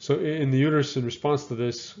 So in the uterus, in response to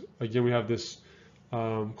this, again, we have this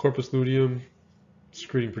corpus luteum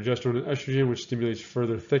secreting progesterone and estrogen, which stimulates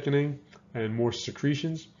further thickening and more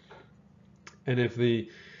secretions. And if the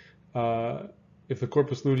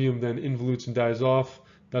corpus luteum then involutes and dies off,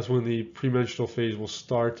 that's when the premenstrual phase will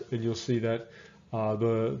start, and you'll see that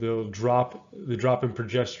the drop in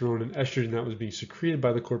progesterone and estrogen that was being secreted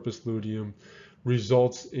by the corpus luteum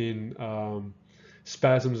results in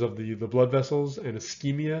spasms of the blood vessels and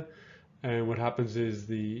ischemia. And what happens is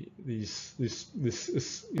this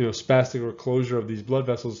spastic or closure of these blood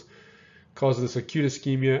vessels causes this acute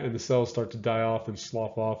ischemia, and the cells start to die off and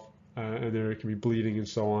slough off, and there can be bleeding and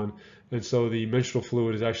so on. And so the menstrual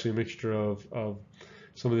fluid is actually a mixture of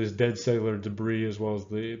some of this dead cellular debris as well as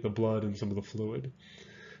the blood and some of the fluid.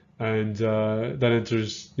 And that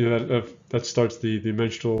enters, that starts the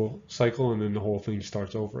menstrual cycle, and then the whole thing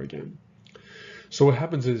starts over again. So what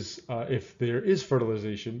happens is if there is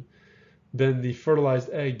fertilization, then the fertilized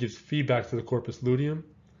egg gives feedback to the corpus luteum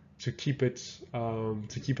to keep it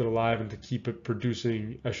alive and to keep it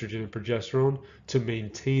producing estrogen and progesterone to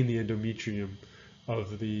maintain the endometrium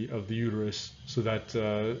of the uterus, so that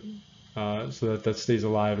that stays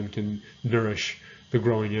alive and can nourish the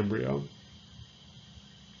growing embryo.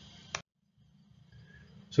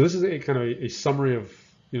 So this is a kind of a summary of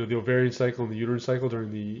the ovarian cycle and the uterine cycle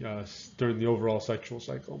during the overall sexual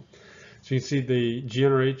cycle. So you can see the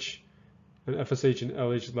GnRH and FSH and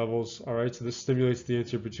LH levels. All right, so this stimulates the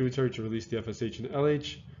anterior pituitary to release the FSH and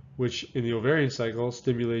LH, which in the ovarian cycle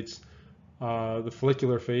stimulates the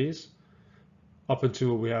follicular phase up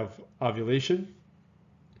until we have ovulation,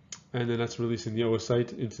 and then that's releasing the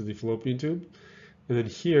oocyte into the fallopian tube. And then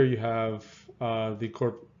here you have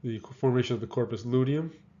the formation of the corpus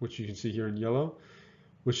luteum, which you can see here in yellow,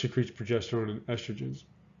 which secretes progesterone and estrogens,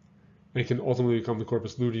 and can ultimately become the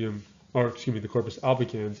corpus luteum, or excuse me, the corpus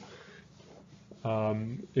albicans,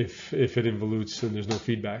 if it involutes and there's no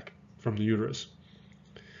feedback from the uterus.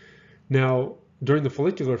 Now, during the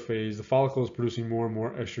follicular phase, the follicle is producing more and more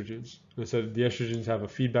estrogens. And I said the estrogens have a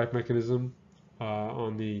feedback mechanism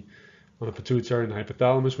on the pituitary and the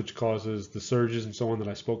hypothalamus, which causes the surges and so on that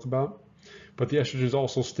I spoke about. But the estrogens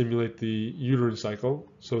also stimulate the uterine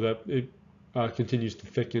cycle so that it continues to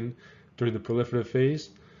thicken during the proliferative phase.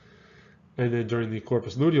 And then during the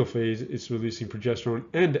corpus luteal phase, it's releasing progesterone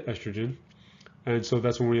and estrogen. And so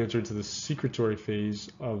that's when we enter into the secretory phase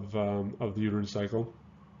of the uterine cycle.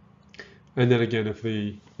 And then again, if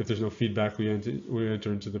there's no feedback, we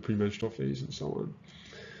enter into the premenstrual phase and so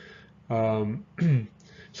on.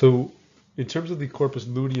 So in terms of the corpus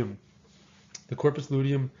luteum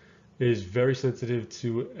is very sensitive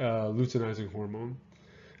to luteinizing hormone.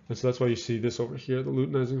 And so that's why you see this over here, the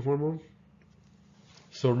luteinizing hormone.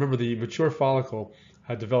 So remember, the mature follicle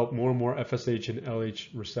had developed more and more FSH and LH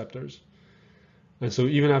receptors. And so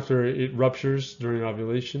even after it ruptures during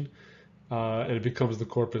ovulation and it becomes the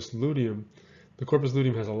corpus luteum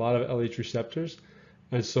has a lot of LH receptors,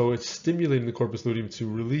 and so it's stimulating the corpus luteum to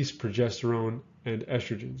release progesterone and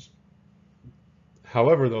estrogens.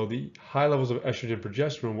 However, though, the high levels of estrogen and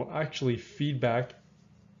progesterone will actually feed back.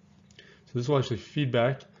 So this will actually feed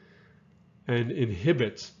back and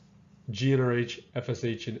inhibit GnRH,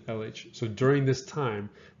 FSH, and LH. So during this time,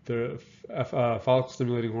 the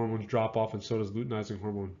follicle-stimulating hormones drop off, and so does luteinizing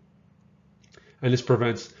hormone. And this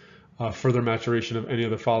prevents further maturation of any of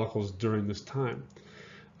the follicles during this time.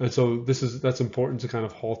 And so that's important to kind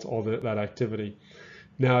of halt all that activity.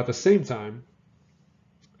 Now, at the same time,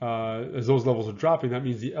 as those levels are dropping, that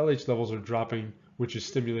means the LH levels are dropping, which is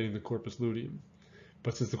stimulating the corpus luteum.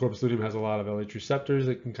 But since the corpus luteum has a lot of LH receptors,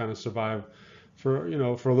 it can kind of survive for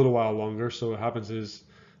a little while longer. So what happens is,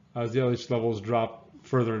 as the LH levels drop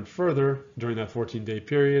further and further during that 14-day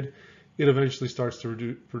period, it eventually starts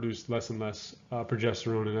to produce less and less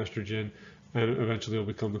progesterone and estrogen, and eventually it will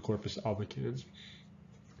become the corpus albicans.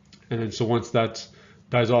 And then so once that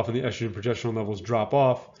dies off and the estrogen and progesterone levels drop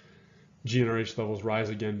off, GnRH levels rise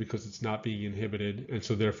again because it's not being inhibited, and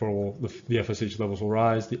so therefore the FSH levels will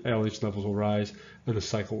rise, the LH levels will rise, and the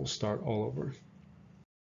cycle will start all over.